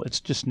defensible, it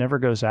just never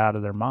goes out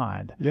of their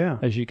mind. Yeah.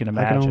 As you can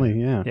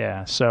imagine.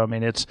 Yeah. So,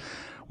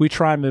 we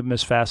try and move them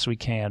as fast as we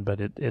can,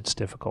 but it's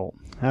difficult.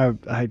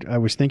 I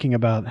was thinking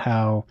about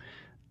how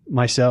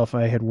myself,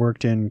 I had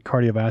worked in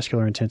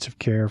cardiovascular intensive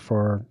care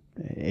for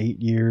 8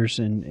 years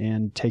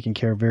and taking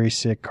care of very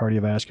sick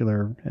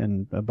cardiovascular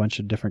and a bunch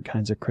of different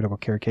kinds of critical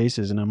care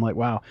cases. And I'm like,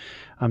 wow,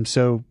 I'm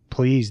so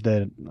pleased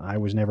that I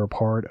was never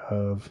part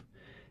of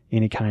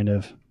any kind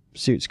of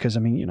suits. Because,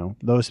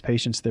 those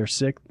patients, they're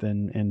sick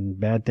and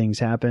bad things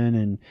happen.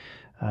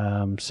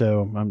 And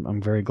so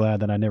I'm very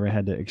glad that I never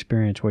had to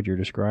experience what you're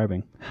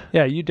describing.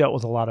 Yeah, you dealt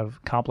with a lot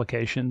of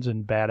complications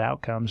and bad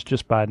outcomes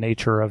just by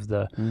nature of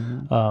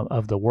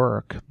the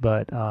work.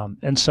 But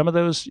and some of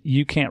those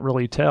you can't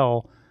really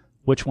tell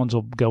which ones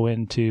will go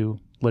into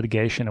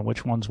litigation and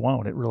which ones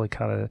won't. It really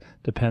kind of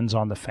depends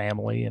on the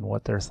family and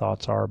what their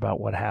thoughts are about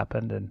what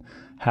happened and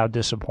how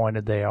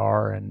disappointed they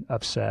are and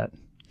upset.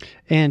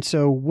 And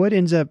so what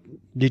ends up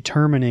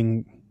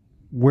determining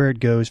where it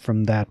goes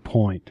from that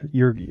point?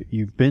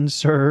 You've been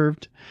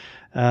served,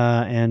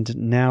 and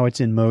now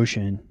it's in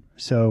motion.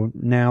 So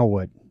now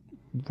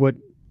what?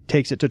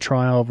 takes it to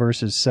trial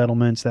versus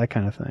settlements, that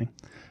kind of thing?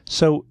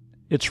 So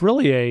it's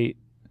really a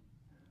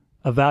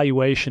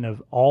evaluation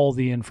of all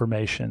the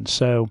information.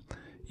 So,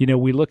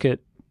 we look at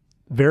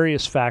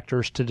various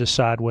factors to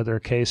decide whether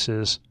a case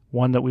is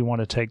one that we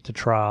want to take to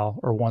trial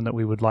or one that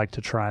we would like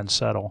to try and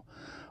settle.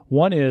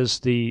 One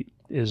is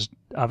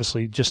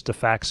obviously just the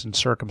facts and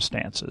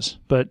circumstances.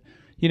 But,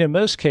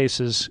 most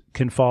cases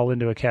can fall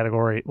into a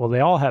category, well, they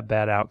all have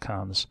bad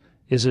outcomes.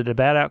 Is it a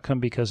bad outcome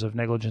because of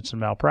negligence and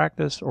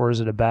malpractice, or is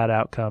it a bad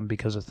outcome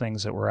because of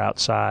things that were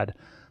outside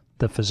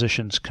the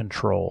physician's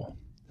control?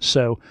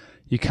 So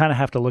you kind of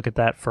have to look at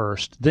that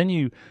first. Then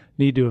you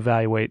need to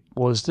evaluate,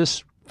 well, is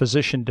this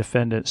physician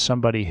defendant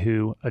somebody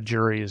who a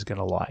jury is going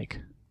to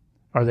like?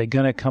 Are they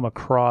going to come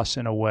across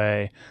in a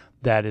way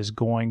that is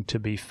going to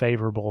be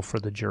favorable for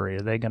the jury?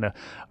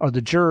 Are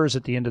the jurors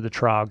at the end of the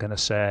trial going to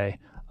say,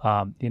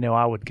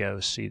 I would go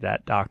see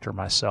that doctor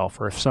myself,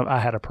 or if I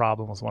had a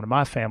problem with one of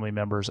my family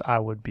members, I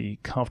would be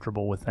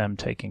comfortable with them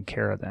taking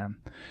care of them.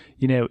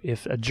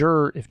 If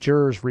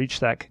jurors reach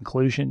that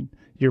conclusion,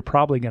 you're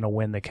probably going to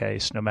win the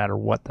case no matter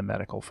what the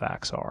medical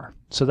facts are.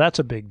 So that's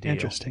a big deal.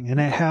 Interesting.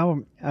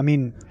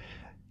 And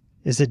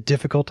is it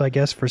difficult, I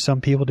guess, for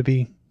some people to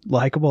be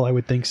likable? I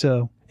would think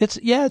so.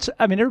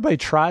 Everybody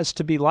tries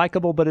to be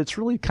likable, but it's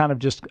really kind of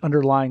just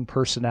underlying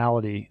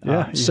personality.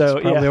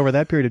 Probably over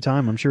that period of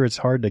time, I'm sure it's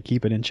hard to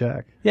keep it in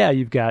check. Yeah,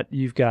 you've got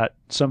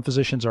some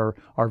physicians are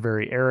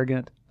very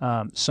arrogant.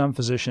 Some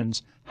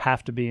physicians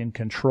have to be in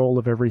control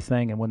of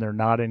everything, and when they're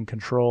not in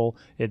control,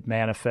 it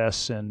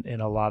manifests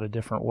in a lot of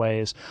different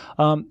ways.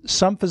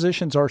 Some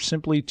physicians are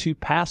simply too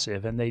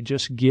passive, and they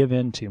just give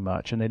in too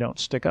much, and they don't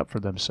stick up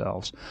for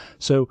themselves.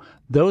 So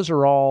those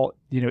are all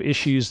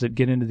issues that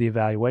get into the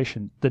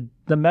evaluation.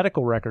 The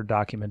medical record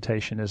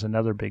documentation is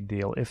another big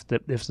deal. If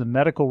the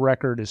medical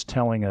record is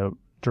telling a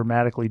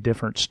dramatically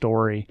different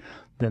story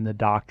than the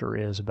doctor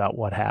is about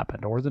what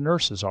happened, or the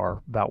nurses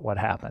are about what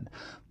happened,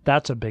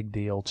 that's a big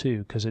deal too,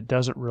 because it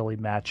doesn't really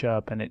match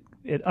up, and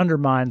it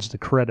undermines the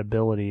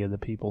credibility of the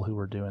people who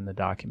are doing the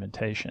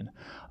documentation.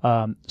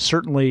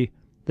 Certainly,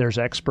 there's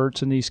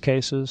experts in these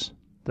cases.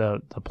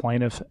 The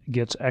plaintiff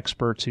gets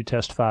experts who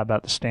testify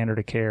about the standard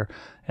of care,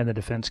 and the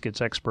defense gets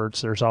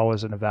experts. There's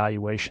always an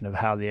evaluation of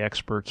how the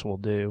experts will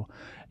do,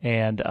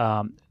 and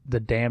the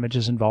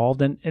damages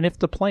involved. And if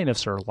the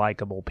plaintiffs are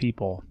likable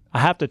people, I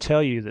have to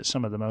tell you that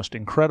some of the most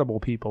incredible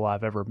people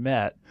I've ever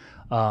met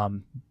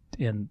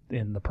in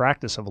the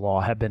practice of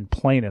law have been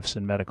plaintiffs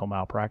in medical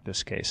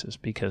malpractice cases,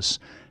 because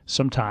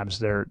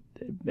sometimes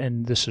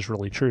and this is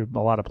really true, a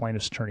lot of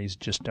plaintiffs' attorneys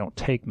just don't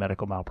take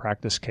medical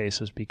malpractice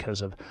cases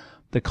because of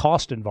the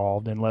cost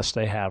involved, unless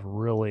they have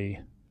really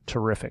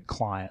terrific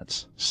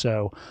clients.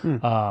 So,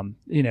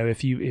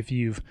 if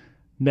you've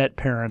met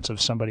parents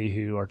of somebody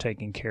who are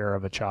taking care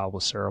of a child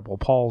with cerebral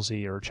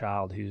palsy or a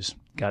child who's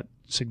got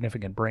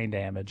significant brain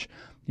damage,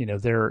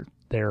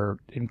 they're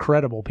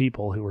incredible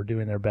people who are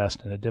doing their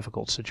best in a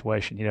difficult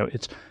situation.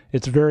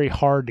 It's very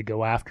hard to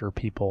go after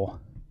people,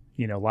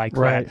 like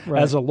that.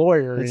 As a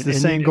lawyer. It's the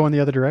same going the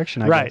other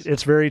direction, I guess.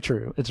 It's very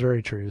true. It's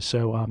very true.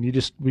 So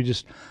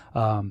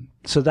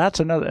so that's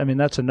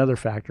another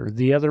factor.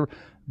 The other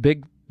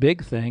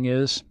big thing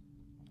is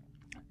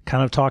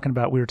kind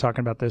of we were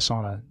talking about this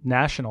on a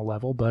national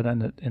level, but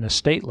in a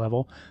state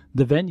level,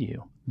 the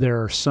venue.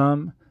 There are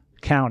some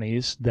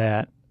counties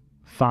that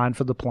fine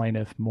for the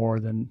plaintiff more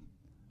than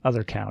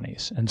other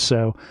counties. And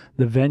so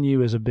the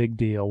venue is a big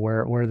deal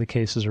where the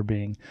cases are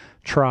being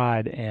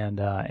tried, and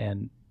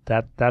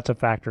that's a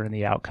factor in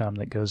the outcome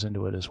that goes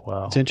into it as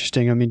well. It's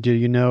interesting.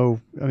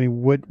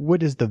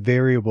 What is the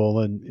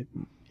variable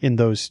in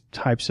those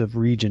types of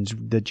regions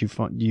that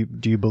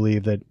do you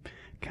believe that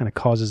kind of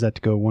causes that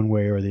to go one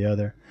way or the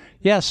other?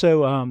 Yeah,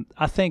 so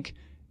I think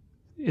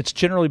it's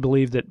generally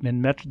believed that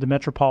in the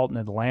metropolitan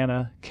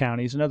Atlanta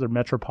counties and other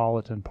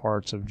metropolitan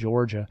parts of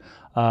Georgia,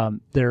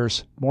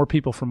 there's more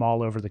people from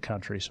all over the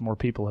country, so more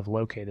people have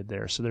located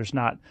there. So there's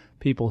not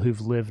people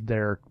who've lived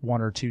there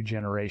one or two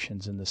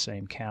generations in the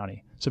same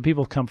county. So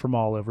people come from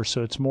all over,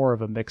 so it's more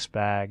of a mixed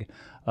bag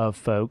of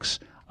folks.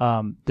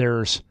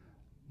 There's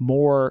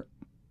more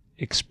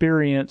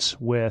experience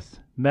with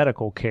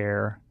medical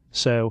care,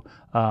 so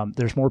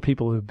there's more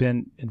people who've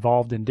been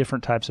involved in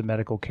different types of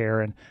medical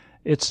care, and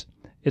it's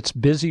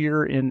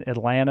busier in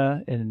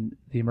Atlanta in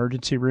the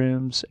emergency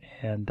rooms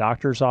and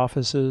doctors'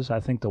 offices. I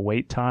think the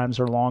wait times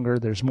are longer.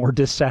 There's more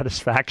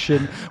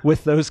dissatisfaction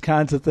with those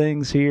kinds of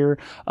things here.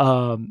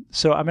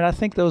 So, I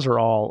think those are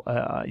all,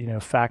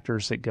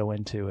 factors that go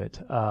into it.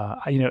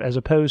 As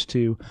opposed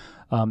to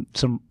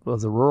some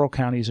of the rural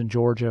counties in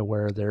Georgia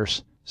where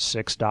there's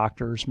 6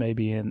 doctors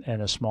maybe in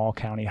a small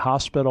county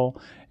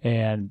hospital,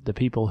 and the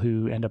people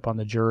who end up on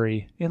the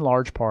jury in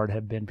large part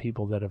have been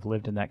people that have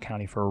lived in that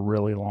county for a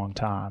really long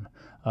time.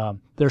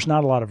 There's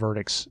not a lot of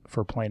verdicts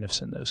for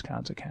plaintiffs in those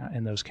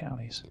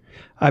counties.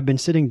 I've been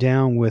sitting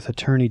down with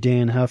attorney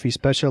Dan Huff. He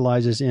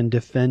specializes in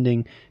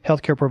defending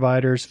healthcare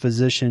providers,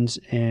 physicians,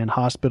 and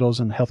hospitals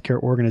and healthcare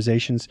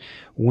organizations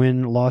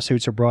when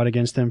lawsuits are brought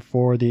against them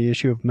for the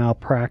issue of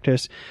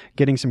malpractice,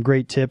 getting some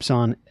great tips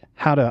on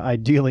how to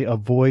ideally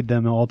avoid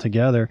them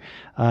altogether,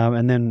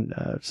 and then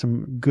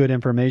some good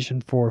information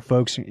for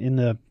folks in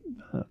the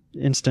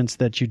instance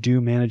that you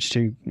do manage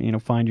to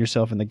find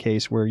yourself in the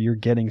case where you're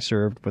getting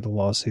served with a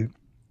lawsuit.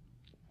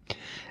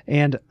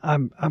 And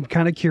I'm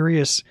kind of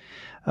curious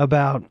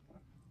about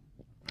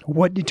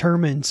what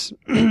determines,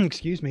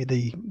 excuse me,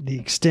 the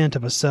extent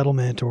of a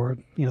settlement, or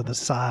the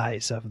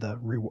size of the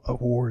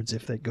awards,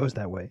 if it goes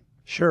that way.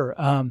 Sure.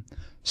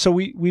 So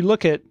we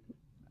look at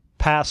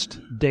past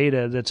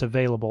data that's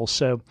available.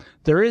 So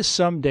there is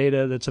some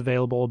data that's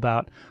available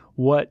about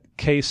what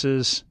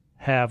cases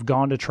have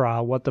gone to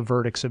trial, what the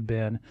verdicts have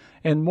been,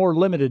 and more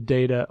limited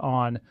data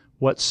on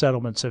what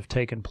settlements have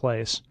taken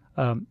place.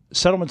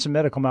 Settlements in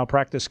medical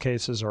malpractice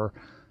cases are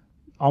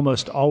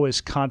almost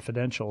always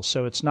confidential,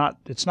 so it's not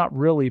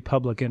really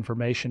public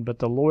information, but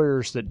the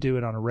lawyers that do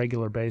it on a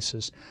regular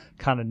basis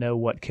kind of know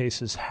what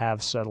cases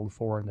have settled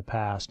for in the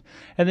past.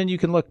 And then you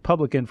can look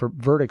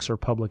verdicts are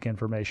public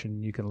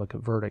information, you can look at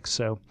verdicts.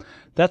 So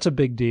that's a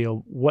big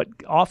deal. What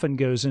often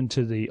goes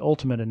into the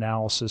ultimate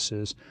analysis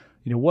is,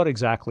 what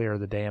exactly are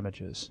the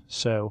damages?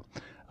 So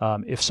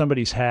if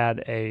somebody's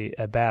had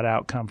a bad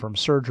outcome from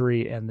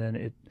surgery and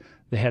then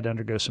they had to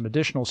undergo some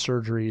additional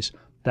surgeries,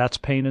 that's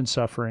pain and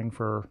suffering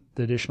for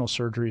the additional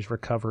surgeries,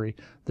 recovery.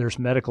 There's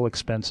medical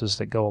expenses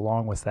that go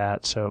along with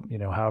that. So,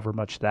 however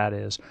much that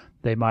is,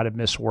 they might have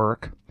missed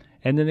work.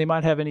 And then they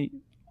might have any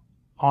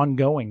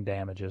ongoing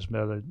damages,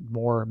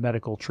 more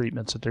medical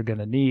treatments that they're going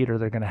to need, or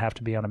they're going to have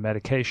to be on a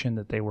medication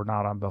that they were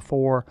not on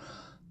before,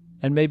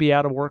 and maybe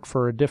out of work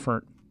for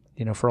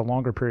for a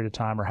longer period of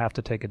time, or have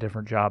to take a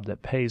different job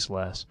that pays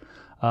less.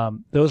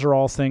 Those are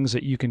all things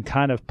that you can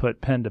kind of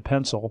put pen to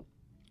pencil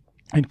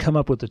and come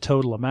up with the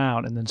total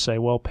amount, and then say,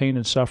 well, pain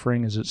and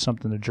suffering, is it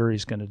something the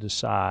jury's going to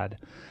decide?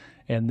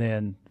 And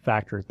then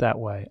factor it that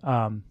way.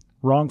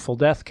 Wrongful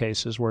death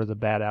cases where the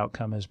bad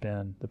outcome has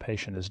been the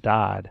patient has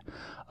died,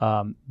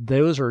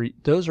 those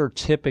are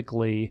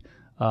typically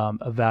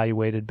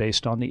evaluated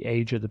based on the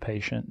age of the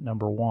patient,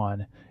 number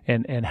one,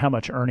 and how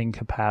much earning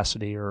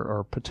capacity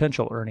or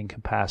potential earning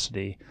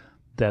capacity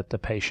that the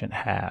patient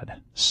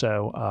had.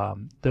 So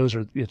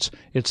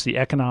it's the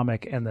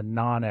economic and the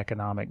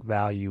non-economic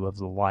value of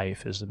the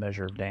life is the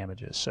measure of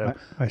damages. So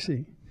I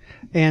see.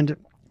 And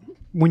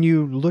when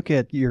you look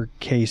at your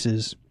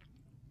cases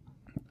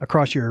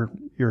across your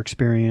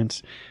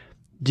experience,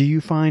 do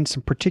you find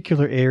some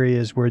particular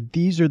areas where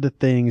these are the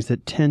things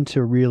that tend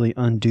to really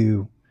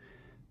undo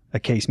a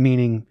case,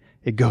 meaning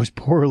it goes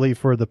poorly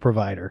for the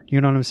provider?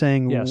 You know what I'm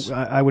saying? Yes.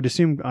 I would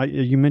assume,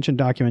 you mentioned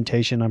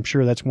documentation. I'm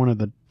sure that's one of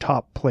the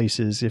top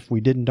places if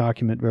we didn't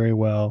document very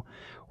well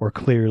or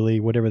clearly,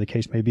 whatever the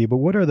case may be. But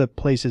what are the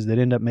places that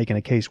end up making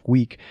a case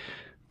weak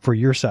for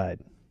your side?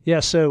 Yeah,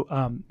 so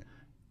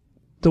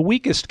the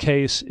weakest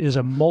case is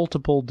a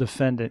multiple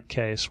defendant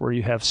case where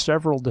you have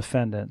several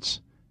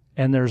defendants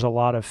and there's a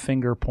lot of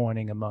finger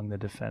pointing among the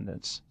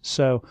defendants.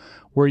 So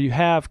where you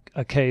have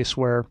a case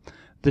where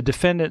the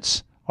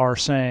defendants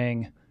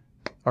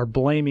are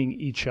blaming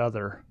each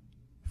other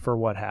for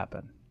what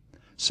happened.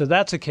 So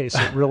that's a case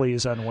that really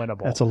is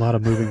unwinnable. That's a lot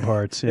of moving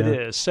parts. Yeah. It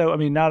is. So,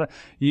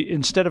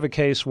 instead of a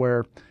case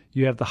where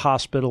you have the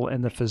hospital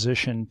and the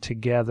physician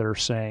together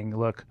saying,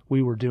 look,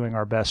 we were doing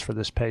our best for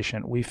this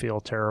patient, we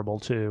feel terrible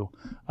too,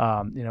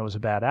 it was a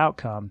bad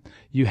outcome,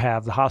 you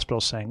have the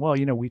hospital saying, well,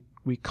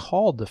 we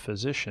called the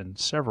physician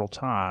several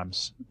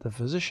times. The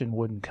physician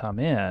wouldn't come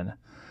in.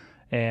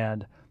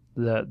 And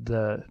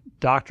the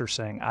doctor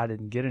saying, I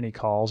didn't get any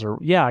calls, or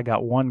I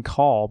got one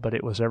call, but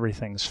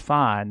everything's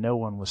fine. No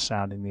one was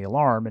sounding the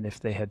alarm. And if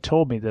they had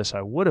told me this,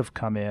 I would have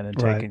come in and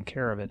taken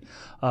care of it.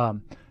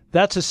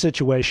 That's a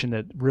situation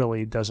that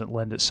really doesn't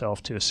lend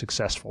itself to a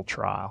successful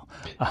trial.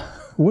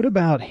 What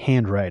about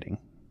handwriting?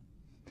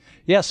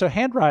 Yeah, so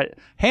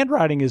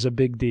handwriting is a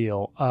big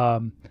deal.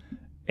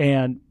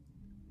 And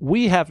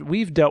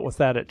we've dealt with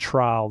that at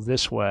trial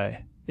this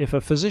way. If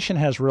a physician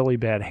has really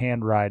bad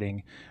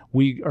handwriting,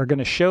 we are going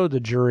to show the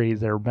jury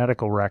their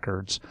medical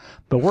records,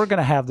 but we're going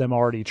to have them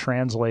already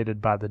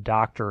translated by the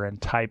doctor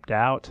and typed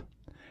out,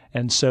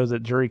 and so the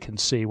jury can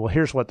see, well,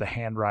 here's what the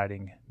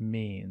handwriting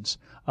means.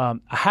 I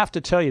have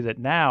to tell you that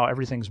now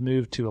everything's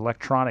moved to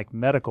electronic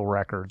medical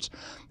records,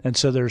 and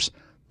so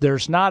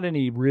there's not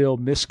any real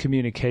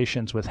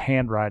miscommunications with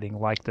handwriting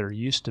like there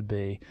used to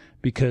be,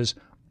 because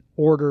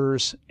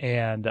orders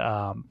and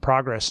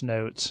progress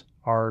notes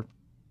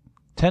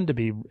tend to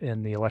be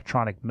in the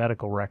electronic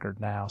medical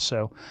record now.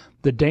 So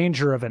the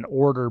danger of an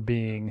order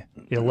being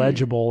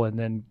illegible and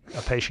then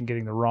a patient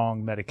getting the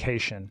wrong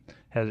medication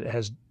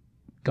has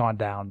gone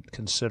down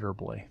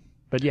considerably.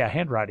 But yeah,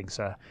 handwriting's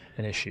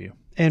an issue.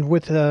 And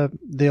with the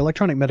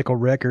electronic medical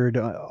record,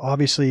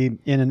 obviously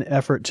in an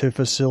effort to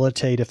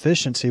facilitate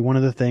efficiency, one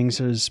of the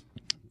things is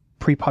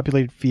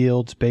pre-populated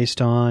fields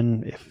based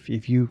on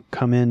if you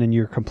come in and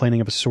you're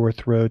complaining of a sore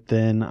throat,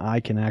 then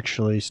I can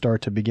actually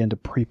start to begin to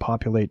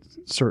pre-populate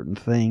certain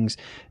things.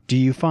 Do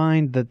you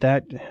find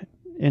that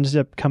ends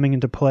up coming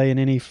into play in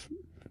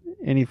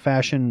any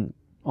fashion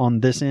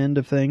on this end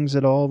of things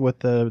at all with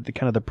the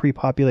kind of the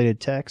pre-populated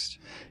text?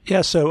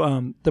 Yeah,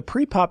 so the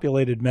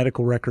pre-populated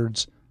medical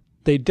records,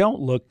 they don't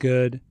look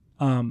good.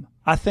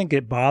 I think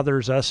it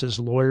bothers us as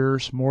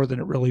lawyers more than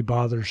it really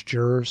bothers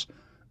jurors.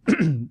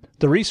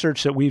 The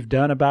research that we've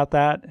done about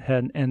that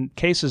and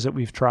cases that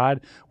we've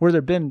tried where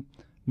there have been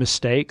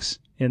mistakes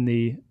in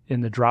the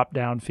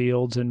drop-down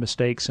fields and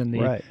mistakes in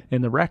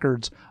the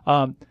records,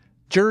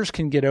 jurors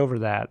can get over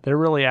that. They're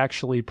really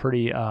actually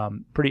pretty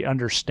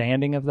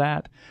understanding of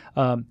that.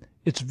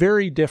 It's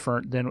very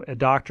different than a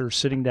doctor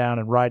sitting down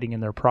and writing in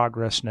their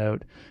progress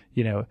note,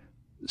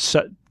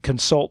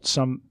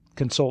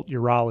 consult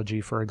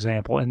urology, for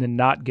example, and then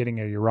not getting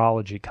a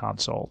urology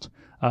consult.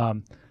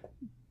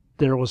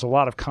 There was a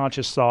lot of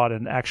conscious thought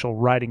and actual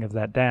writing of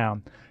that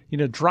down.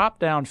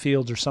 Drop-down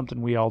fields are something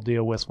we all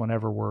deal with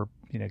whenever we're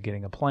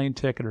getting a plane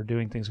ticket or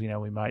doing things. We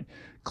might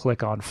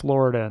click on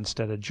Florida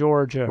instead of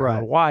Georgia or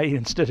Hawaii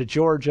instead of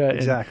Georgia.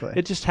 Exactly.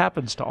 It just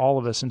happens to all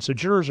of us. And so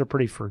jurors are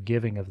pretty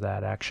forgiving of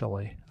that,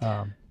 actually.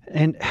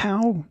 And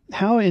how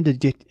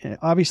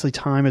obviously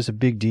time is a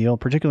big deal,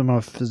 particularly when I'm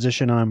a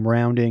physician, I'm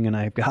rounding and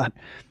I've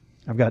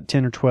got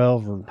 10 or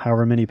 12 or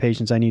however many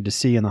patients I need to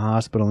see in the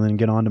hospital and then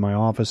get on to my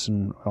office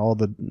and all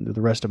the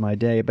rest of my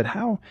day. But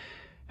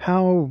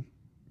how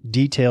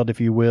detailed, if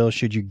you will,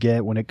 should you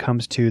get when it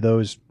comes to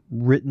those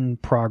written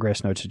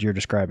progress notes that you're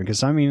describing?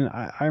 Because I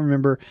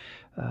remember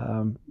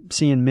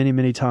seeing many,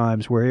 many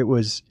times where it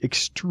was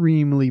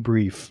extremely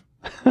brief.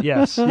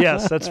 Yes,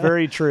 that's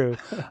very true.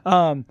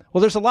 Well,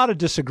 there's a lot of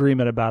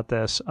disagreement about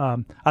this.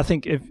 I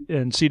think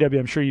in CW,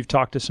 I'm sure you've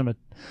talked to some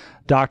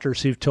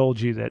doctors who've told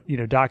you that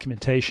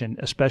documentation,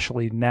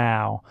 especially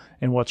now,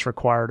 and what's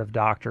required of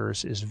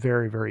doctors is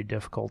very, very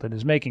difficult and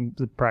is making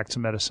the practice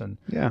of medicine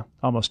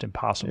almost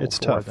impossible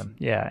for them.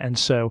 Yeah, and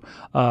so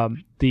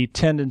the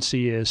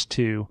tendency is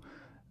to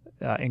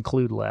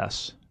include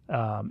less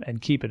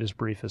and keep it as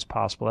brief as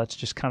possible. That's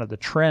just kind of the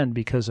trend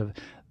because of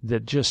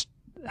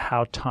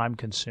how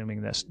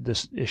time-consuming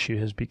this issue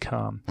has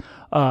become.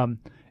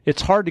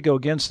 It's hard to go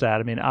against that.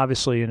 I mean,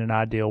 obviously, in an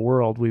ideal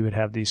world, we would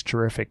have these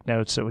terrific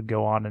notes that would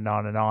go on and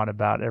on and on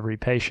about every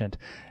patient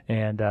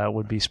and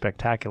would be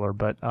spectacular,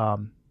 but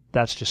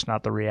that's just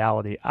not the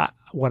reality.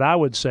 What I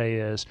would say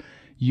is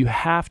you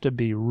have to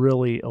be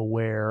really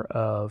aware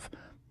of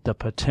the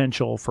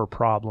potential for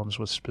problems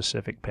with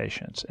specific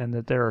patients, and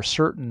that there are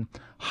certain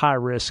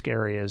high-risk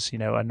areas.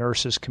 A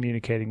nurse is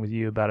communicating with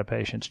you about a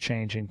patient's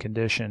change in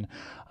condition.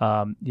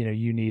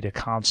 You need a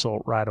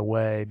consult right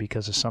away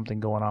because of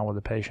something going on with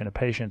the patient. A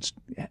patient's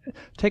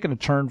taking a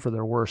turn for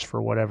their worse for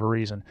whatever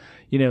reason.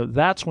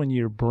 That's when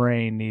your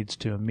brain needs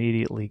to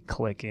immediately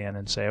click in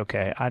and say,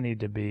 okay, I need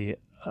to be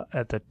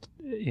at the,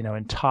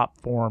 in top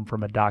form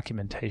from a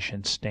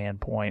documentation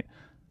standpoint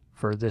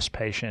for this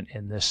patient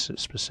in this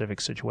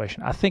specific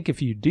situation. I think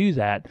if you do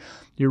that,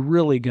 you're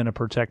really going to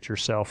protect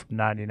yourself from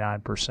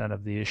 99%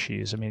 of the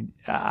issues. I mean,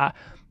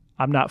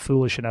 I'm not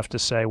foolish enough to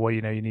say, well,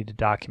 you need to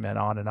document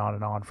on and on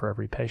and on for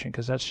every patient,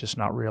 because that's just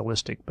not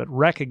realistic. But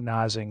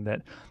recognizing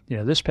that,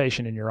 this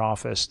patient in your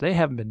office, they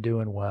haven't been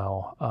doing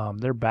well.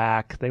 They're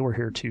back. They were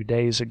here 2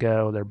 days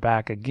ago. They're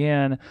back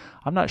again.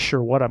 I'm not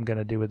sure what I'm going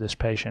to do with this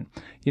patient.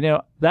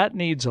 That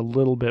needs a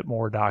little bit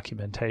more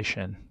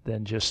documentation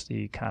than just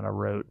the kind of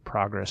rote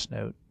progress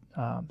note.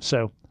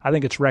 So I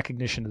think it's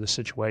recognition of the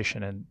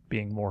situation and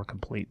being more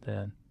complete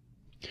then.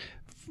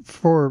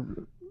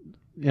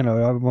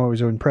 I'm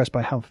always impressed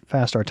by how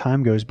fast our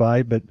time goes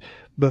by, but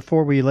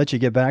before we let you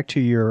get back to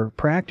your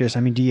practice,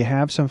 do you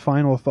have some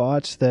final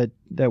thoughts that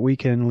we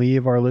can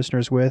leave our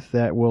listeners with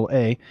that will,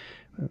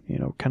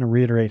 kind of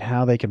reiterate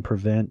how they can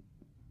prevent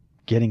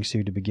getting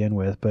sued to begin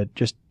with, but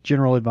just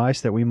general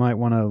advice that we might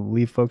want to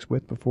leave folks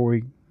with before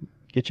we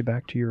get you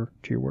back to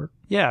your work?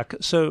 Yeah.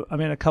 So,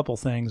 a couple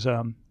things.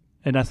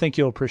 And I think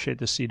you'll appreciate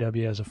this,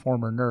 CW, as a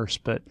former nurse,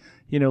 but,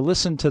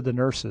 listen to the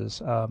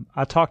nurses.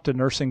 I talk to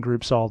nursing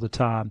groups all the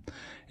time,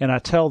 and I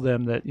tell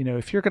them that,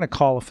 if you're going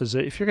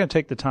to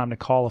take the time to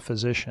call a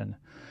physician,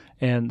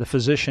 and the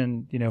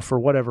physician, for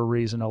whatever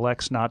reason,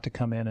 elects not to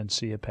come in and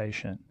see a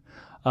patient,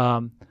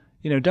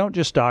 don't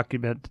just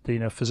document,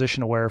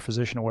 physician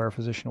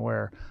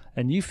aware,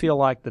 and you feel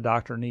like the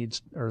doctor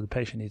needs, or the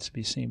patient needs to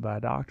be seen by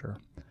a doctor.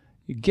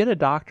 Get a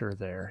doctor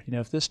there.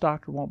 If this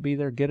doctor won't be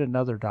there, get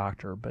another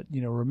doctor. But,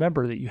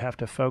 remember that you have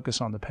to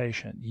focus on the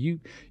patient.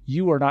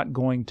 You are not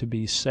going to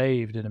be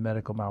saved in a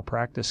medical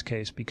malpractice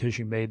case because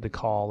you made the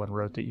call and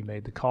wrote that you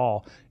made the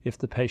call if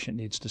the patient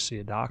needs to see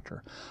a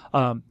doctor.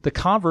 The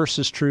converse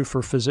is true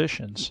for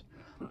physicians.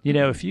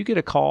 If you get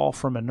a call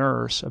from a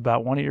nurse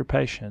about one of your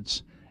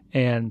patients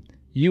and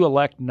you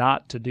elect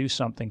not to do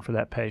something for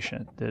that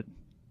patient that,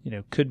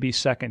 could be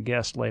second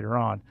guessed later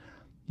on,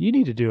 you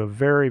need to do a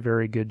very,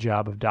 very good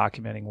job of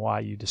documenting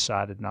why you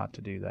decided not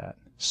to do that.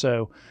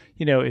 So,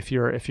 if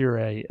you're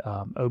a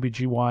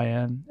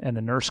OBGYN and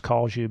a nurse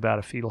calls you about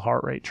a fetal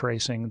heart rate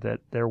tracing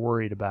that they're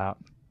worried about,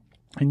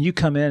 and you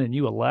come in and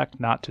you elect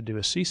not to do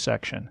a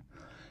C-section,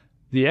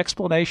 the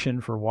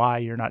explanation for why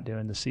you're not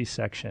doing the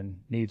C-section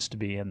needs to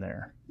be in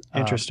there.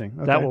 Interesting.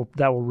 Okay.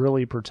 That will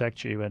really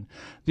protect you. And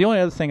the only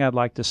other thing I'd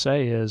like to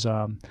say is,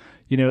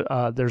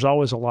 there's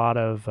always a lot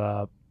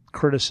of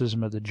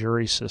criticism of the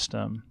jury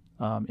system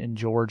in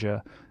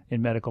Georgia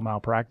in medical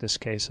malpractice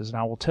cases. And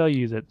I will tell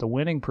you that the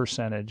winning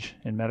percentage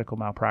in medical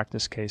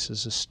malpractice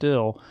cases is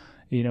still,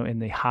 in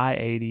the high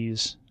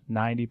 80s,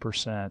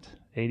 90%,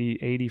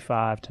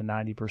 85 to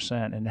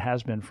 90%, and it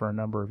has been for a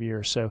number of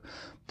years. So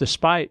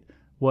despite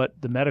what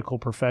the medical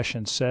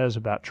profession says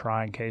about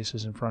trying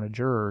cases in front of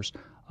jurors,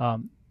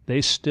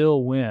 they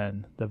still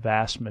win the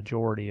vast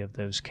majority of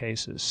those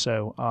cases.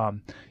 So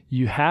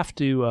you have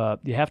to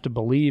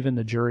believe in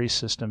the jury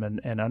system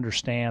and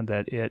understand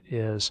that it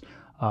is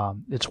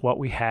it's what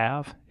we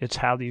have. It's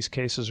how these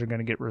cases are going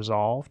to get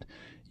resolved.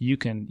 You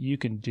can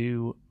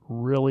do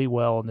really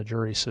well in the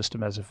jury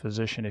system as a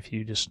physician if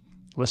you just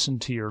listen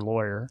to your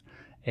lawyer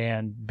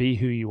and be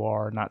who you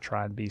are, not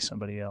try and be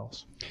somebody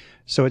else.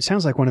 So it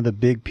sounds like one of the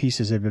big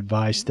pieces of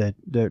advice that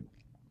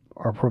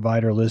our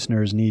provider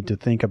listeners need to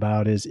think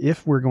about is,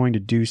 if we're going to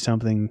do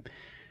something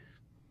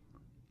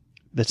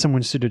that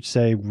someone should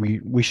say,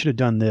 we should have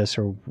done this,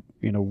 or,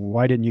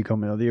 why didn't you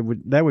come in?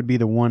 That would be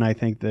the one, I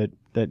think, that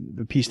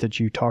the piece that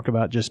you talked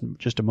about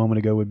just a moment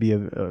ago would be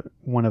a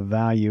one of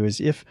value,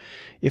 is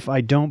if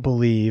I don't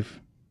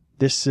believe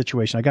this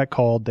situation, I got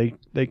called,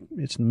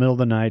 it's the middle of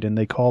the night and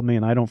they called me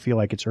and I don't feel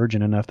like it's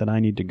urgent enough that I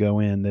need to go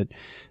in, that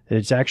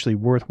it's actually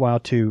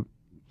worthwhile to,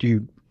 do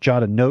you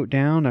jot a note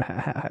down?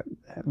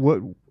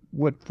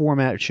 What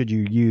format should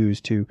you use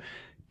to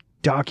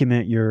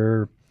document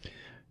your,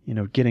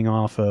 getting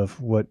off of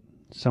what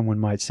someone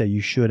might say, you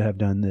should have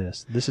done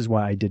this. This is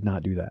why I did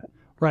not do that.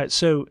 Right.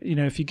 So,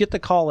 if you get the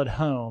call at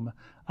home,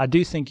 I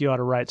do think you ought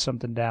to write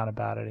something down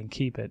about it and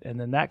keep it. And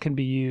then that can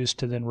be used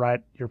to then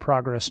write your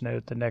progress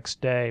note the next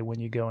day when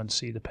you go and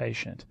see the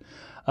patient.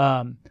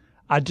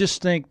 I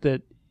just think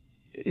that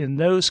in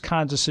those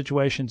kinds of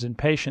situations, in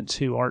patients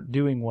who aren't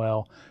doing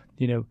well,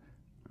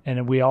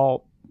 and we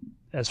all,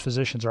 as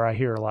physicians, I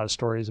hear a lot of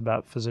stories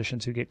about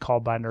physicians who get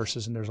called by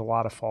nurses and there's a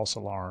lot of false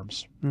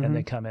alarms, and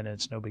they come in and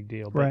it's no big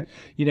deal. But,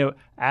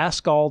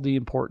 ask all the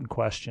important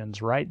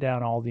questions, write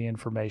down all the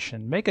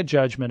information, make a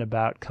judgment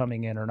about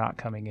coming in or not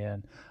coming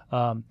in.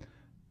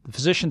 The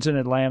physicians in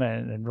Atlanta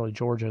and really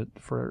Georgia,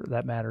 for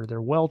that matter,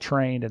 they're well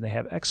trained and they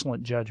have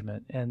excellent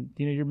judgment. And,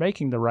 you're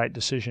making the right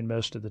decision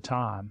most of the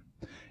time.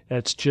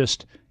 It's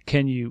just,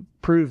 can you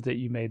prove that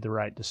you made the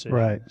right decision?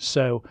 Right.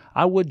 So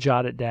I would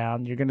jot it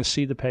down. You're going to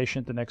see the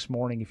patient the next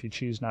morning if you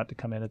choose not to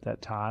come in at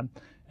that time,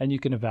 and you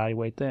can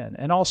evaluate then.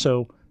 And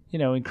also,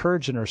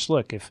 encourage the nurse,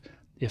 look,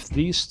 if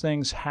these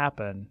things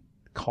happen,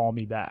 call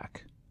me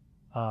back.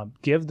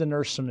 Give the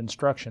nurse some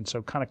instruction.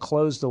 So kind of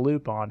close the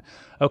loop on,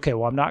 okay,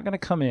 well, I'm not going to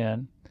come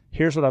in.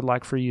 Here's what I'd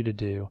like for you to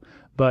do.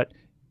 But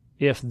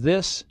if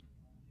this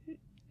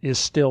is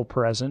still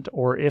present,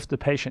 or if the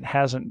patient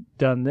hasn't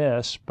done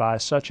this by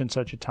such and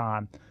such a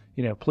time,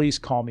 please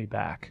call me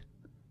back.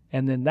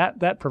 And then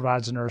that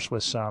provides the nurse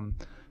with some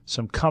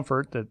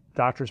comfort that the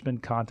doctor's been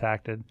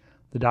contacted,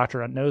 the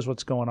doctor knows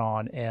what's going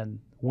on, and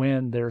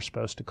when they're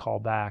supposed to call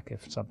back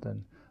if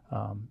something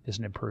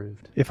isn't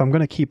improved. If I'm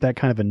going to keep that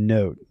kind of a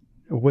note,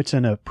 what's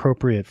an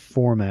appropriate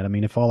format? I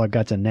mean, if all I've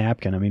got's a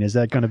napkin, is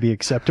that going to be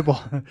acceptable?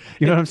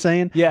 You know what I'm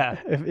saying? Yeah.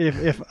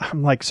 If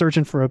I'm like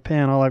searching for a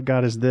pen, all I've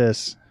got is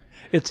this.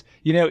 It's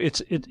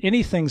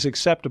anything's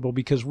acceptable,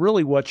 because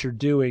really what you're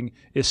doing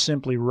is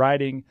simply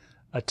writing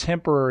a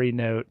temporary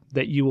note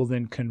that you will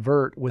then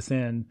convert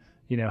within,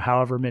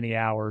 however many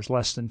hours,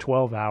 less than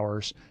 12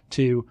 hours,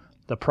 to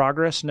the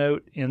progress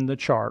note in the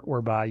chart,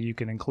 whereby you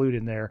can include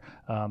in there,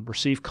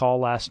 received call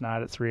last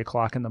night at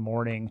 3:00 in the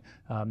morning,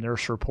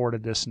 nurse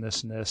reported this and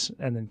this and this,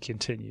 and then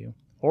continue.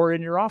 Or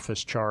in your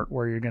office chart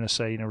where you're going to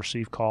say,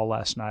 received call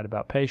last night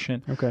about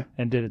patient,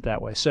 and did it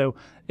that way. So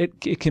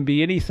it can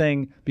be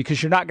anything,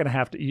 because you're not going to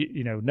have to,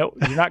 you're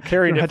not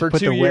carrying it for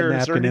 2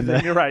 years or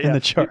anything. You're right. In the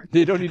chart.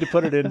 You don't need to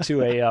put it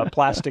into a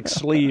plastic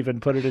sleeve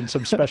and put it in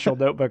some special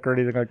notebook or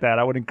anything like that.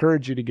 I would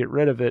encourage you to get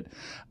rid of it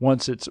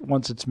once it's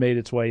made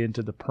its way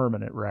into the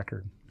permanent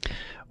record.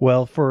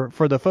 Well, for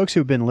the folks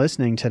who've been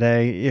listening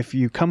today, if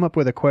you come up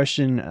with a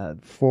question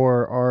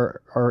for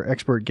our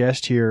expert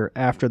guest here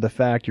after the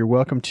fact, you're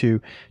welcome to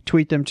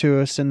tweet them to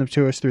us, send them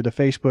to us through the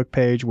Facebook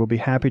page. We'll be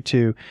happy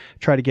to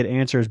try to get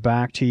answers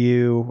back to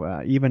you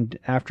even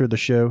after the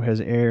show has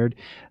aired.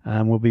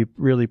 We'll be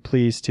really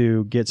pleased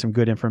to get some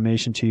good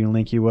information to you and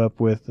link you up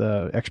with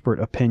expert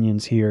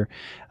opinions here,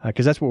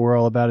 because that's what we're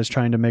all about, is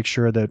trying to make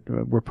sure that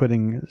we're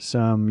putting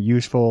some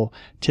useful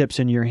tips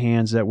in your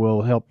hands that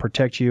will help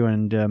protect you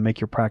and make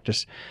your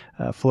practice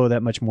flow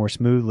that much more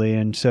smoothly.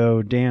 And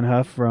so Dan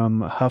Huff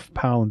from Huff,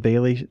 Powell, and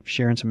Bailey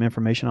sharing some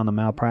information on the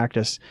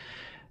malpractice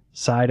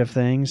side of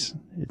things.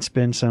 It's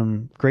been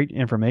some great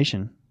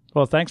information.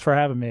 Well, thanks for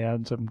having me. I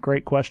had some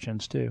great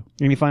questions too.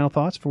 Any final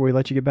thoughts before we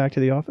let you get back to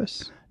the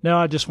office? No,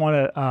 I just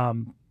want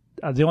to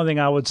the only thing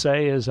I would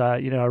say is, I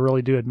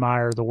really do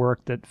admire the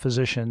work that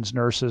physicians,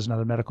 nurses, and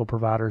other medical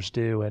providers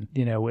do, and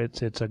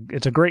it's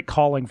a great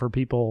calling for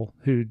people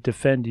who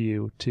defend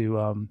you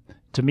to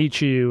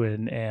meet you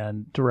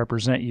and to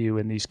represent you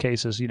in these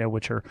cases,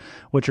 which are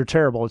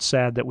terrible. It's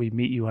sad that we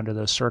meet you under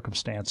those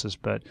circumstances,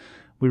 but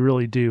we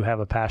really do have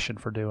a passion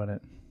for doing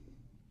it.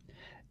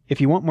 If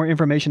you want more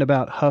information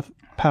about Huff,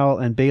 Powell,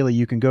 and Bailey,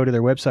 you can go to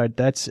their website.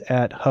 That's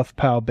at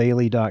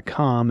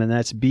huffpowellbailey.com, and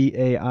that's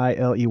Bailey,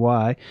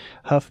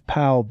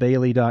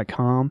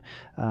 huffpowellbailey.com.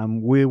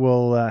 We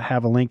will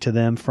have a link to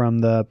them from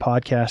the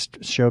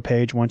podcast show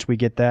page once we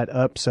get that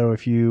up. So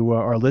if you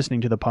are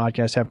listening to the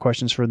podcast, have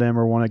questions for them,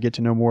 or want to get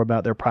to know more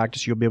about their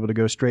practice, you'll be able to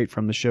go straight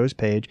from the show's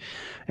page.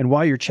 And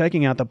while you're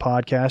checking out the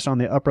podcast, on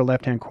the upper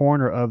left-hand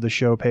corner of the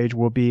show page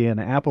will be an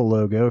Apple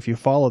logo. If you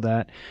follow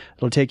that,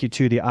 it'll take you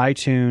to the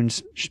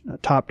iTunes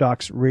Top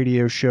Docs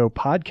Radio Show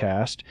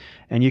podcast,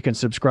 and you can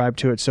subscribe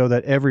to it so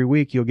that every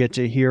week you'll get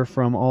to hear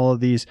from all of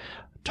these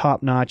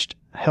top-notch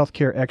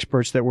healthcare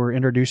experts that we're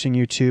introducing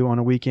you to on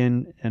a week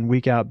in and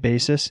week out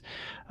basis.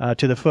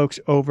 To the folks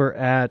over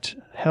at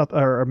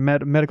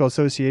Medical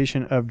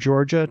Association of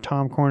Georgia,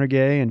 Tom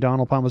Cornegay and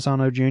Donald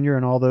Palmisano Jr.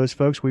 and all those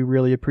folks, we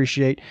really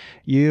appreciate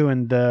you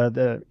and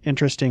the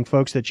interesting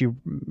folks that you've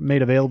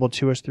made available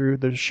to us through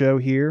the show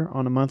here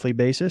on a monthly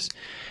basis.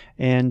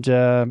 And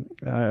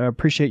I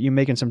appreciate you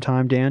making some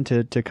time, Dan,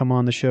 to come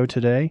on the show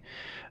today.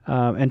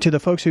 And to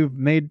the folks who've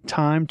made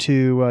time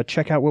to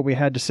check out what we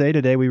had to say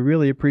today, we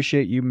really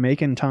appreciate you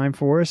making time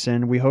for us,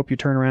 and we hope you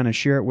turn around and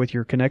share it with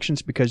your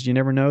connections, because you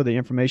never know, the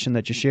information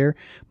that you share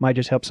might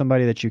just help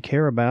somebody that you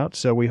care about.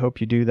 So we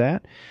hope you do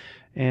that.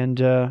 And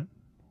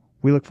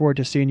we look forward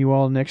to seeing you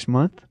all next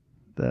month.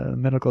 The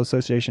Medical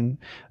Association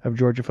of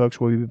Georgia folks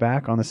will be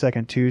back on the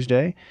second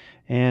Tuesday.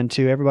 And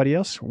to everybody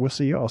else, we'll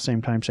see you all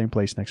same time, same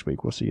place next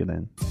week. We'll see you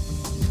then.